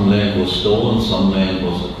 some land was stolen, some land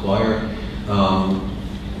was acquired.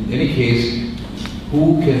 In any case,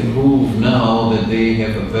 who can prove now that they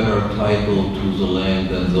have a better title to the land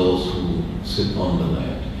than those who sit on the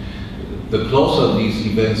land? The closer these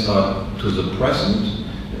events are to the present,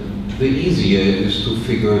 the easier it is to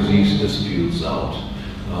figure these disputes out.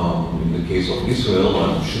 In the case of Israel,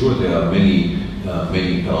 I'm sure there are many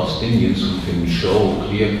Palestinians who can show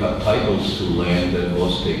clear-cut titles to land that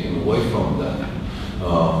was taken away from them.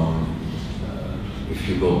 If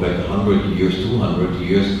you go back 100 years, 200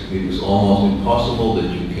 years, it is almost impossible that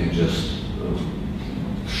you can just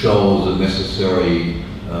show the necessary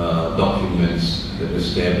documents that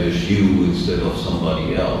establish you instead of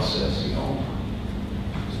somebody else as the owner.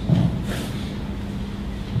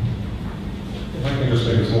 If I can just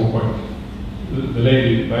make a small point. The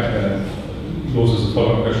lady back there poses a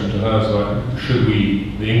follow-up question to her, so should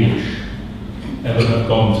we, the English, ever have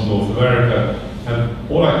gone to North America? And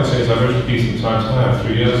all I can say is I wrote a piece in the Times Higher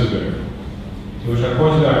 3 years ago, in which I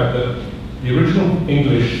pointed out that the original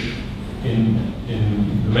English in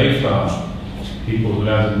the Mayflower people who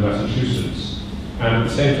landed in Massachusetts, and at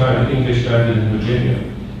the same time the English landed in Virginia,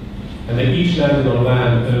 and they each landed on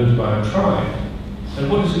land owned by a tribe. And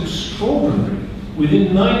what is extraordinary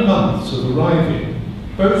Within 9 months of arriving,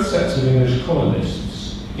 both sets of English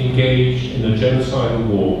colonists engaged in a genocidal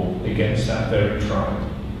war against that very tribe.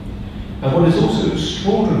 And what is also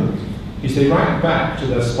extraordinary is they write back to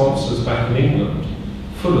their sponsors back in England,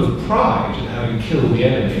 full of pride in having killed the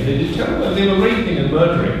enemy, and they did tell them they were raping and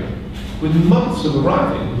murdering within months of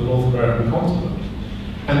arriving on the North American continent.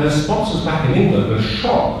 And their sponsors back in England are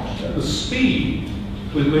shocked at the speed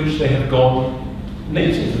with which they have gone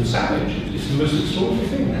native and savage. It's the most extraordinary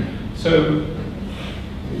thing. So,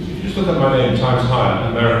 if you just look at my name times higher,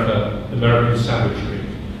 American savagery,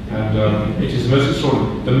 and it is the most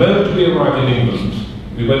extraordinary. The moment we arrived in England,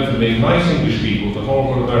 we went from being nice English people to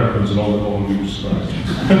horrible Americans and all the normal you described.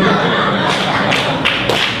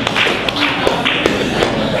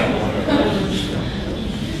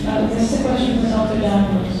 This is a question for Dr.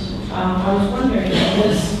 Daniels. I was wondering,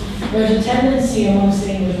 there's a tendency amongst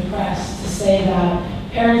the English press to say that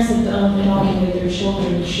parents that don't inoculate their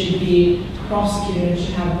children should be prosecuted and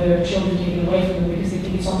should have their children taken away from them because they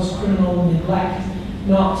think it's almost criminal neglect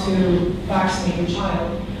not to vaccinate your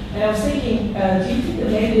child. And I was thinking, do you think that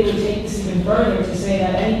maybe they would take this even further to say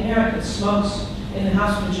that any parent that smokes in the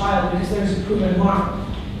house with a child because there's a proven harm,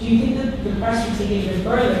 do you think that the press would take it even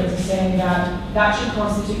further into saying that that should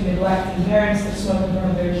constitute neglect in parents that smoke in front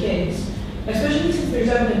of their kids? Especially since there's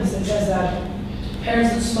evidence that says that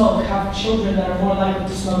parents that smoke have children that are more likely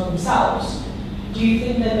to smoke themselves. Do you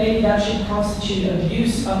think that maybe that should constitute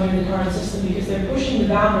abuse under the current system because they're pushing the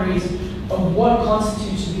boundaries of what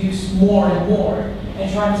constitutes abuse more and more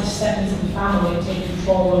and trying to step into the family and take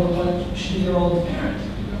control over what should be the role of the parent?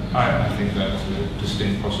 I think that's a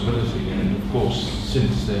distinct possibility, and of course,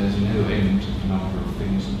 since there's no end to the number of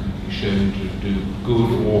things that can be shown to do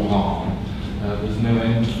good or harm, there's no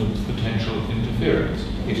end to potential interference.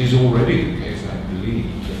 It is already the case, I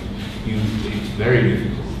believe, that it's very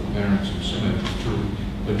difficult for parents who smoke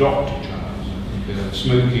to adopt a child. I think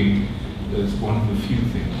smoking is one of the few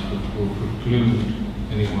things that will preclude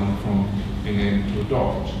anyone from being able to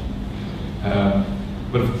adopt.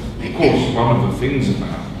 But of course, one of the things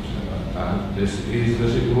about this is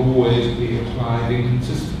that it will always be applied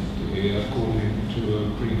inconsistently according to a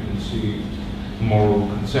preconceived moral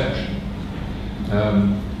conception.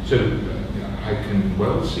 So I can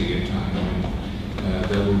well see a time when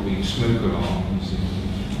there will be smoke alarms in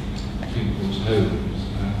people's homes,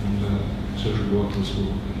 and social workers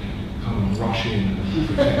will come and rush in and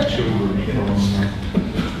protect children from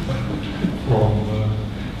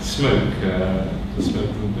smoke, the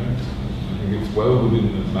smoke from parents. I think it's well within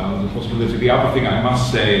the bounds of possibility. The other thing I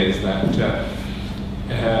must say is that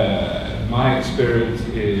my experience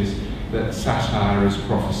is that satire is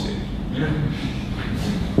prophecy.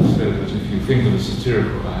 So that if you think of a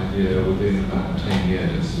satirical idea within about 10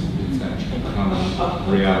 years, it's actually become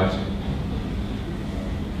reality.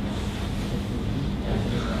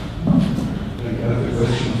 I have a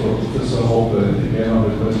question for Professor Hoppe, again on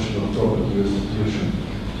the question of property restitution.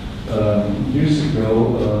 Years ago,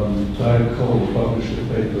 Dalrymple published a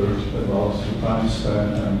paper about the time span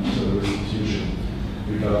and restitution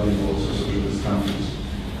regarding also socialist countries.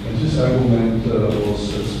 And this argument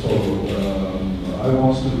was as follows. I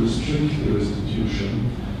want to restrict the restitution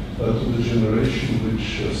to the generation which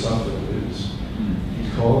suffered it,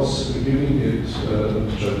 because giving it,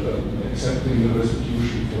 accepting the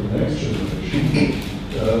restitution for the next generation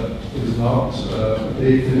is not,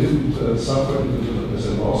 they didn't suffer it as a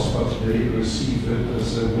loss, but they received it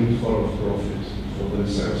as a windfall of profit for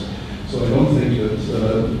themselves. So I don't think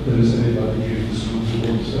that there is anybody here in this room who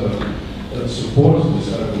would support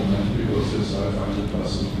this argument, because this I find it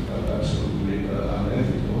absolutely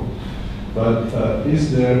unethical. But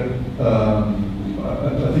is there?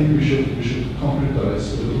 I think we should concretize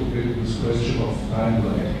a little bit this question of time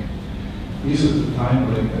lag. Is it the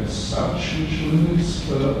time lag as such which limits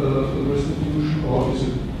restitution, or is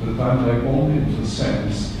it the time lag only in the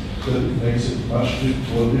sense that it makes it much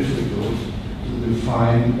more difficult to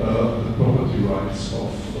define the property rights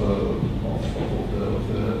of the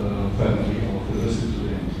family of the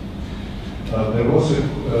restituent? There was an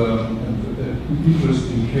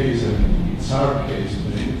interesting case, a bizarre case,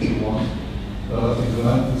 if you want, in the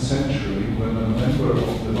 19th century, when a member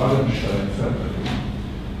of the Wallenstein family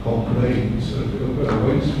complained,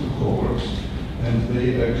 went to court, and they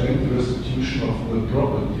claimed the restitution of the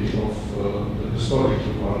property of the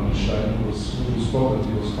historical Wallenstein, whose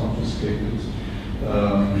property was confiscated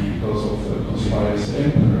because of a conspiring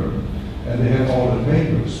emperor. And they had all the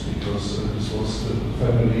papers, because this was the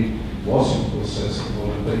family was in possess of all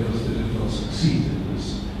the papers. They did not succeed in this.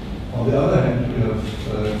 On the other hand, we have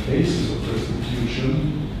cases of restitution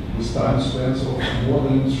with time spans of more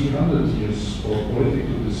than 300 years for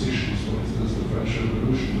political decisions. For instance, the French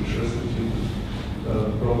Revolution, which restituted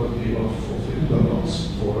property of the Huguenots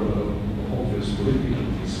for obvious political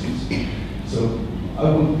reasons. So I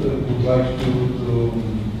would like to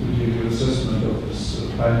give you an assessment of this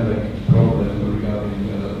time lag problem regarding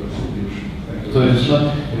restitution. Thank you. So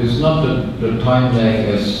it is not the time lag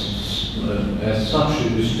as such.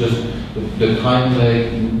 It is just the time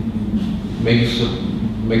lag makes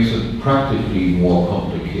it practically more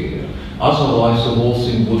complicated. Otherwise, the whole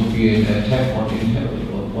thing would be an attack on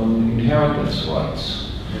inheritance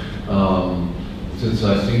rights. Since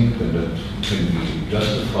I think that can be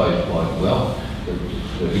justified quite well,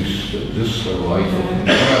 that this right of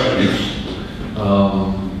inheritance,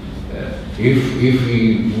 if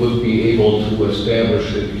we would be able to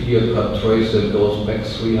establish a clear-cut trace that goes back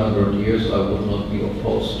 300 years, I would not be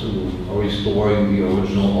opposed to restoring the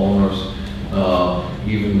original owners,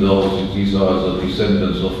 even though these are the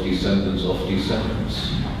descendants of descendants of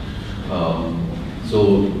descendants.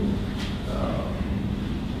 So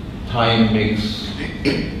time makes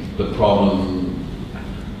the problem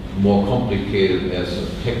more complicated as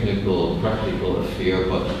a technical, practical affair,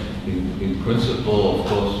 but in principle, of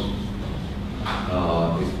course,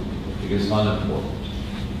 it is unimportant.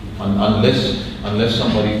 Unless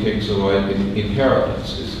somebody takes the right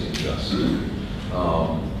inheritance is unjust,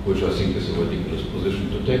 which I think is a ridiculous position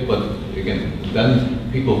to take. But again,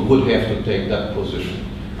 then people would have to take that position.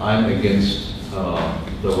 I'm against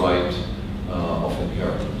the right of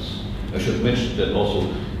inheritance. I should mention that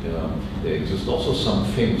also there exist also some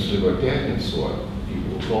famous libertarians or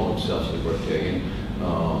people who call themselves libertarian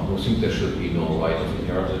who think there should be no right of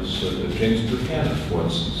inheritance. James Buchanan, for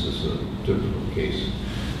instance, is a typical case.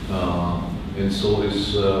 And so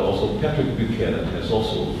is also Patrick Buchanan has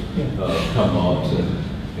also come out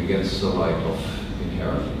against the right of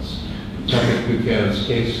inheritance. In Patrick Buchanan's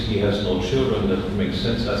case, he has no children. That makes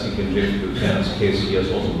sense. I think in James Buchanan's case, he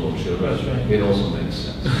has also no children. It also makes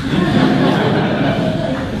sense.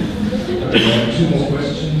 Two more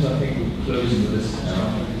questions. I think we're closing the list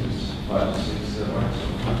now. It's 5 to 6.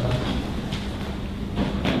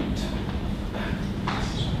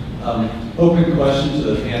 Open question to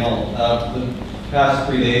the panel. The past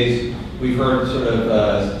 3 days, we've heard sort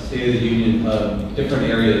of State of the Union of different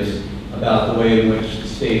areas about the way in which the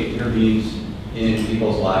state intervenes in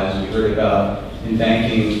people's lives. We heard about in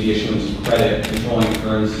banking, the issuance of credit, controlling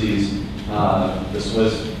currencies, the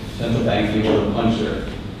Swiss central bank able to punch their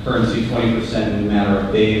currency 20% in a matter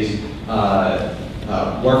of days.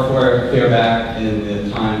 Warfare back in the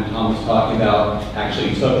time Tom was talking about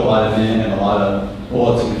actually took a lot of men and a lot of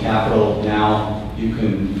bullets in the capital. Now you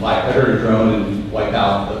can fly a predator drone and wipe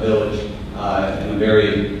out a village in a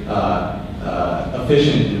very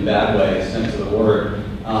efficient in a bad way, sense of the word.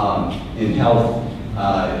 In health,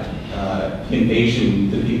 invasion,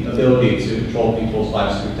 the ability to control people's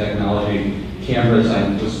lives through technology. Cameras, I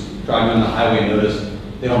was driving on the highway and noticed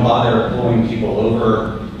they don't bother pulling people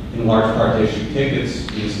over in large part to issue tickets.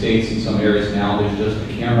 In the States, in some areas now, there's just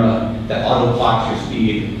a camera that auto clocks your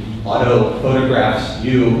speed, auto photographs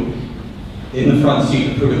you in the front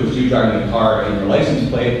seat to prove it was you driving the car and your license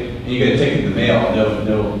plate, and you get a ticket in the mail,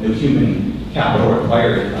 no human capital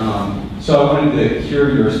required. So I wanted to hear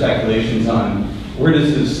your speculations on where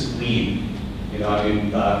does this lead? You know, I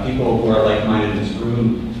mean, people who are like-minded in this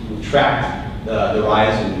room who tracked the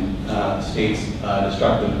rise in the state's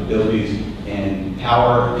destructive abilities and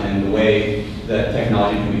power and the way that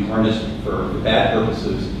technology can be harnessed for bad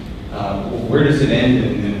purposes. Where does it end,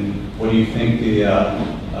 and what do you think the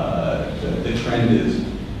trend is?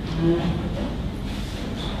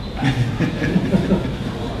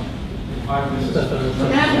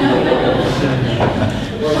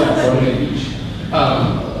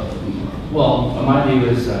 Well, my view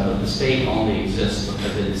is the state only exists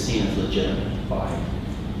because it is seen as legitimate by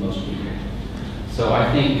most people. So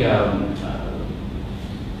I think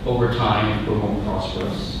over time we're more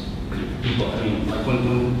prosperous. People, I mean, like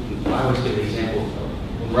when I always give the example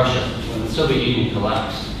of when Russia, when the Soviet Union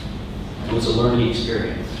collapsed, it was a learning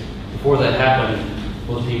experience. Before that happened,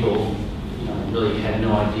 most people really had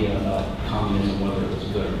no idea about communism, whether it was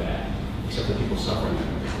good or bad, except the people suffering from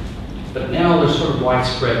it. But now there's sort of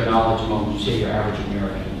widespread knowledge among, say, your average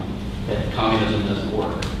American that communism doesn't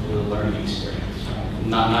work. It was a learning experience.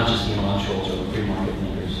 Not just the intellectuals or the free market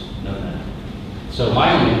thinkers know that. So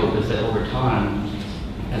my only hope is that over time,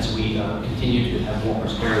 as we continue to have more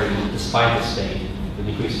prosperity, despite the state, the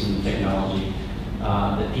decrease in technology,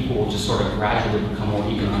 that people will just sort of gradually become more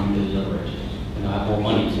economically literate and have more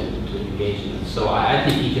money to engage in this. So I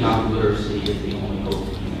think economic literacy is the only hope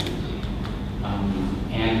for humanity.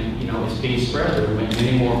 And it's being spread. There are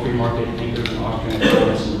many more free market thinkers in Austria and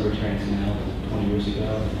France and libertarians now than 20 years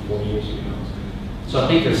ago, 40 years ago. So I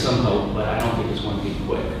think there's some hope, but I don't think it's going to be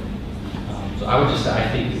quick. So I would just say, I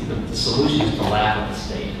think the solution is to laugh at the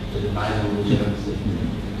state, to deny them legitimacy,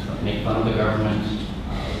 make fun of the government,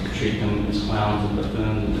 treat them as clowns and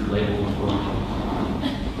buffoons and label them corrupt.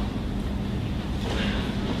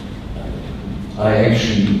 I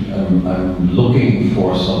actually, I'm looking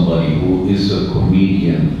for somebody who is a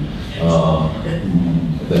comedian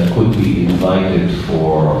that could be invited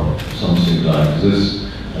for something like this.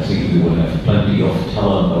 I think we would have plenty of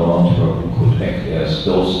talent around her who could act as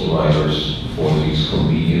ghostwriters for these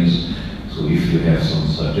comedians. So if you have some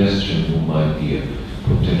suggestion who might be a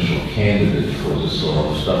potential candidate for this sort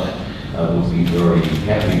of stuff, I would be very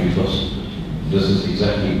happy, because this is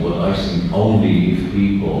exactly what I think. Only if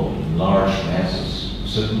people, large masses,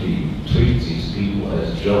 simply treat these people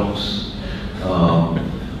as jokes,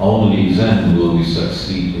 only then will we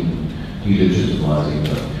succeed in delegitimizing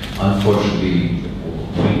them. Unfortunately,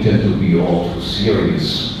 we tend to be all too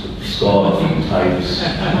serious, scholarly types,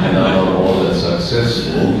 and are not all that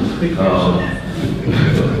successful.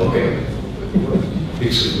 Okay.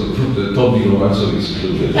 The Tom DiLorenzo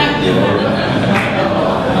excluded.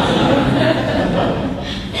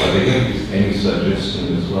 But again, any suggestion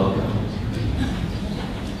is welcome.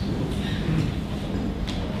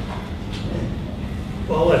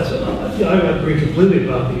 Well, that's, I agree completely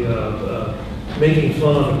about the making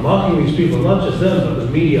fun of and mocking these people, not just them, but the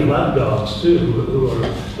media lapdogs too, who are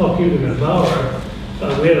helping them in power.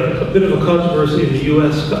 We had a bit of a controversy in the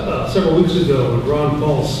U.S. Several weeks ago when Ron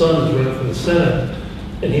Paul's son ran for the Senate,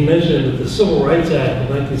 and he mentioned that the Civil Rights Act of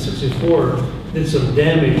 1964 did some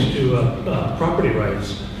damage to property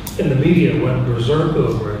rights. And the media went berserk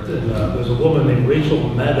over it. And there's a woman named Rachel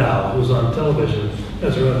Maddow who's on television,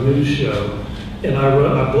 has her own news show. And I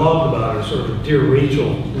blogged about her, sort of a Dear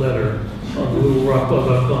Rachel letter on the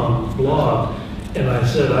LittleRockBlood.com blog. And I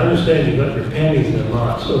said, I understand you got your panties in a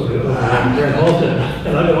knot over Grant Halton.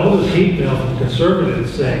 And I got all this hate mail from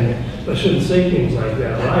conservatives saying I shouldn't say things like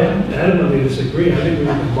that. But I adamantly disagree. I think we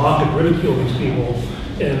need to mock and ridicule these people.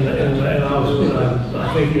 And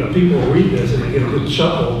I think people will read this and they get a good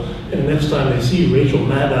chuckle. And the next time they see Rachel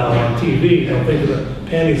Maddow on TV, they'll think of the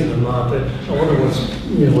panties in the knot. I wonder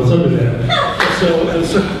what's under there. So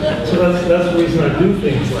that's the reason I do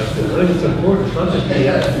things like this. I think it's important. It's not just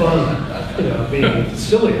being fun, being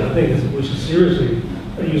silly. I think we should seriously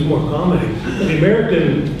use more comedy. The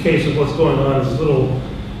American case of what's going on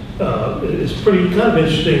is it's pretty kind of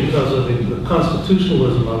interesting because of the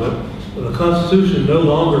constitutionalism of it. The Constitution no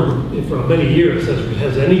longer, for many years,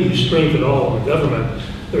 has any restraint at all on the government.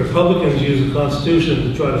 The Republicans use the Constitution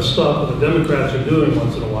to try to stop what the Democrats are doing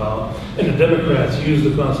once in a while, and the Democrats use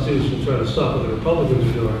the Constitution to try to stop what the Republicans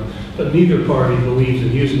are doing. But neither party believes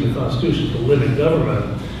in using the Constitution to limit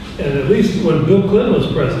government. And at least when Bill Clinton was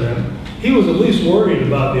president, he was at least worried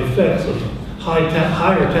about the effects of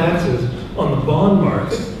higher taxes on the bond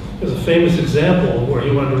market. There's a famous example where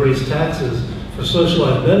he wanted to raise taxes for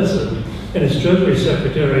socialized medicine, and his Treasury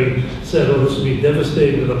Secretary said, "Oh, this would be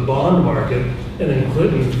devastating to the bond market." And then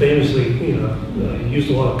Clinton famously, used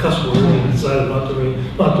a lot of cuss words and decided not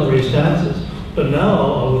to raise taxes. But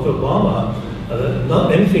now with Obama,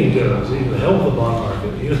 not anything goes. Even the hell with the bond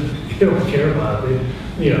market. You don't care about it.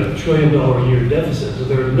 $1 trillion a year deficit. So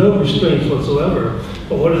there are no restraints whatsoever.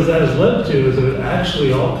 But what that has led to is that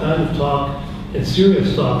actually all kind of talk and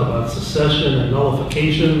serious talk about secession and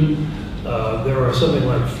nullification. There are something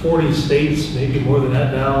like 40 states, maybe more than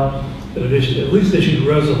that now, that have at least issued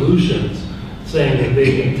resolutions saying that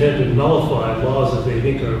they intend to nullify laws that they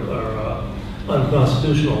think are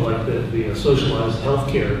unconstitutional, like the socialized health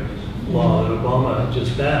care law that Obama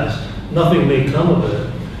just passed. Nothing may come of it,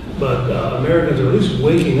 but Americans are at least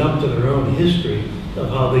waking up to their own history of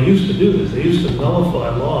how they used to do this. They used to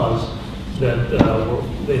nullify laws that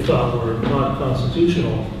they thought were not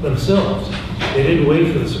constitutional themselves. They didn't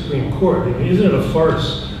wait for the Supreme Court. Isn't it a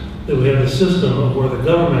farce that we have a system of where the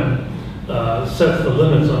government sets the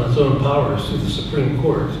limits on its own powers through the Supreme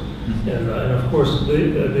Court? And of course,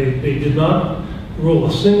 they did not rule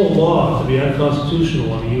a single law to be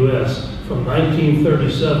unconstitutional in the U.S. from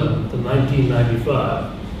 1937 to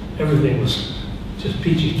 1995. Everything was just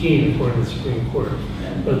peachy keen according to the Supreme Court.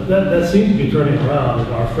 But that seems to be turning around.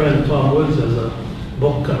 And our friend Tom Woods has a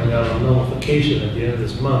book coming out on nullification at the end of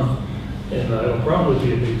this month, and it'll probably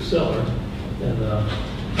be a big seller. And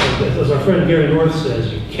as our friend Gary North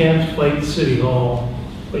says, you can't fight City Hall,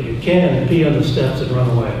 but you can pee on the steps and run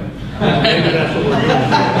away. Maybe that's what we're doing.